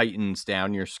tightens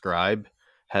down your scribe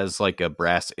has like a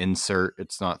brass insert.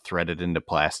 It's not threaded into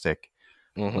plastic.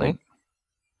 Mm-hmm. Like,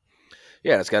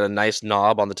 yeah, it's got a nice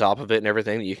knob on the top of it and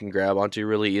everything that you can grab onto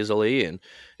really easily. And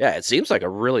yeah, it seems like a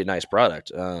really nice product.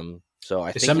 So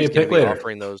I think send me he's a going pic to be later.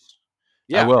 offering those.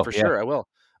 Yeah, I will, for yeah. sure. I will.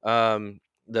 I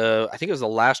think it was the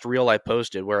last reel I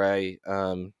posted where I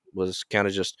was kind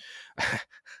of just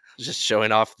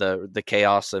showing off the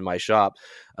chaos in my shop.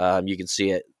 You can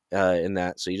see it in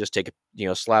that. So you just take a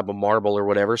slab of marble or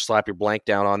whatever, slap your blank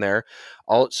down on there.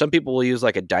 Some people will use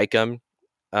like a Dykem.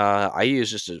 I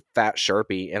use just a fat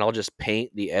Sharpie, and I'll just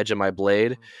paint the edge of my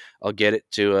blade. I'll get it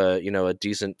to a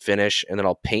decent finish, and then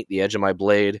I'll paint the edge of my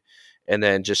blade, and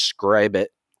then just scribe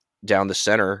it down the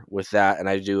center with that. And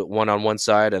I do it one on one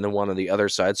side and then one on the other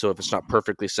side. So if it's not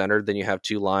perfectly centered, then you have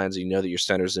two lines, and you know that your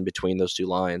center's in between those two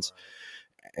lines.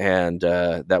 And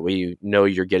that way you know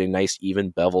you're getting nice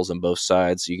even bevels on both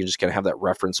sides. So you can just kind of have that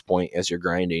reference point as you're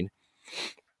grinding.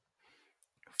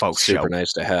 Folks, super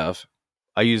nice to have.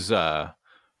 I use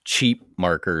cheap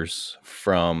markers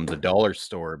from the dollar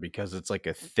store because it's like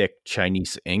a thick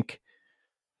Chinese ink.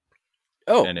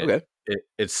 Oh, and okay.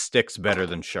 It sticks better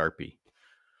than Sharpie.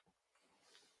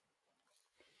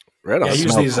 Right on. Yeah, I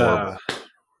use these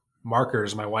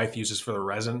markers my wife uses for the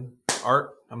resin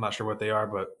art. I'm not sure what they are,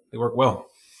 but they work well.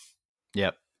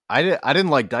 Yep. I didn't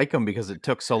like Dykem because it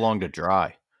took so long to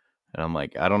dry. And I'm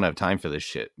like, I don't have time for this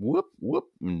shit. Whoop, whoop.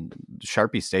 And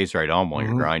Sharpie stays right on while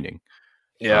you're grinding.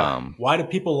 Yeah. Why do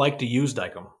people like to use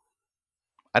Dykem?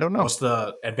 I don't know. What's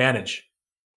the advantage?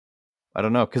 I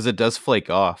don't know, because it does flake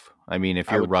off. I mean, if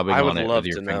you're rubbing on it with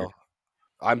your finger.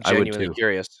 I'm genuinely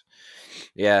curious.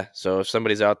 Yeah, so if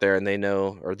somebody's out there and they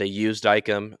know or they use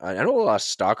Dykem, I know a lot of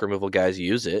stock removal guys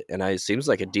use it, and it seems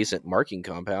like a decent marking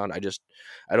compound. I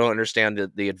don't understand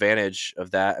the advantage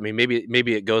of that. I mean,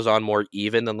 maybe it goes on more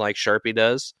even than like Sharpie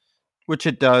does. Which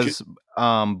it does,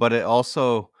 but it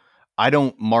also, I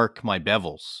don't mark my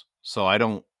bevels, so I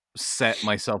don't set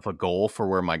myself a goal for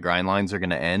where my grind lines are going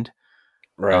to end.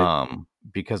 Right.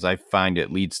 Because I find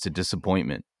it leads to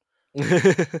disappointment.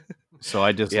 So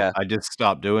I just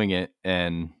stopped doing it,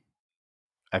 and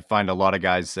I find a lot of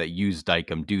guys that use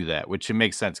Dykem do that, which it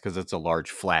makes sense because it's a large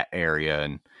flat area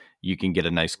and you can get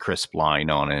a nice crisp line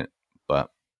on it. But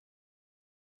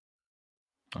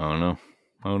I don't know,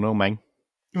 man.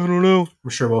 I don't know. I'm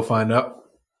sure we'll find out.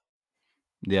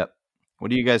 Yep. What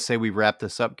do you guys say we wrap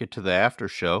this up, get to the after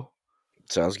show?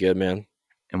 Sounds good, man.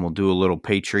 And we'll do a little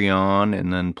Patreon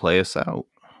and then play us out.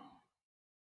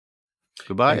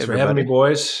 Goodbye, Thanks everybody. for having me,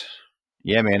 boys.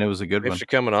 Yeah, man, it was a good one. Thanks for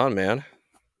coming on, man.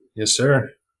 Yes,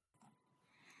 sir.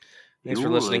 Thanks for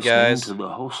listening, guys. To the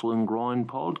Hustle and Grind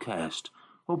podcast,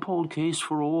 a podcast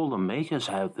for all the makers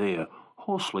out there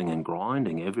hustling and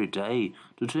grinding every day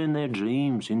to turn their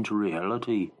dreams into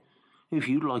reality. If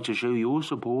you'd like to show your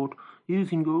support, you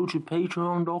can go to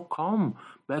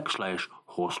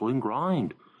patreon.com/hustle and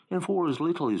grind. And for as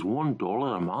little as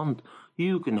 $1 a month,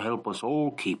 you can help us all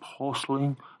keep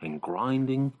hustling and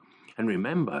grinding. And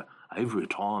remember, every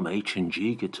time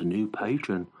H&G gets a new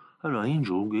patron, an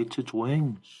angel gets its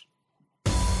wings.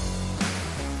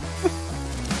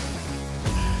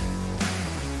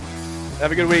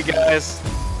 Have a good week, guys.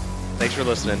 Thanks for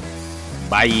listening.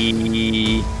 Bye.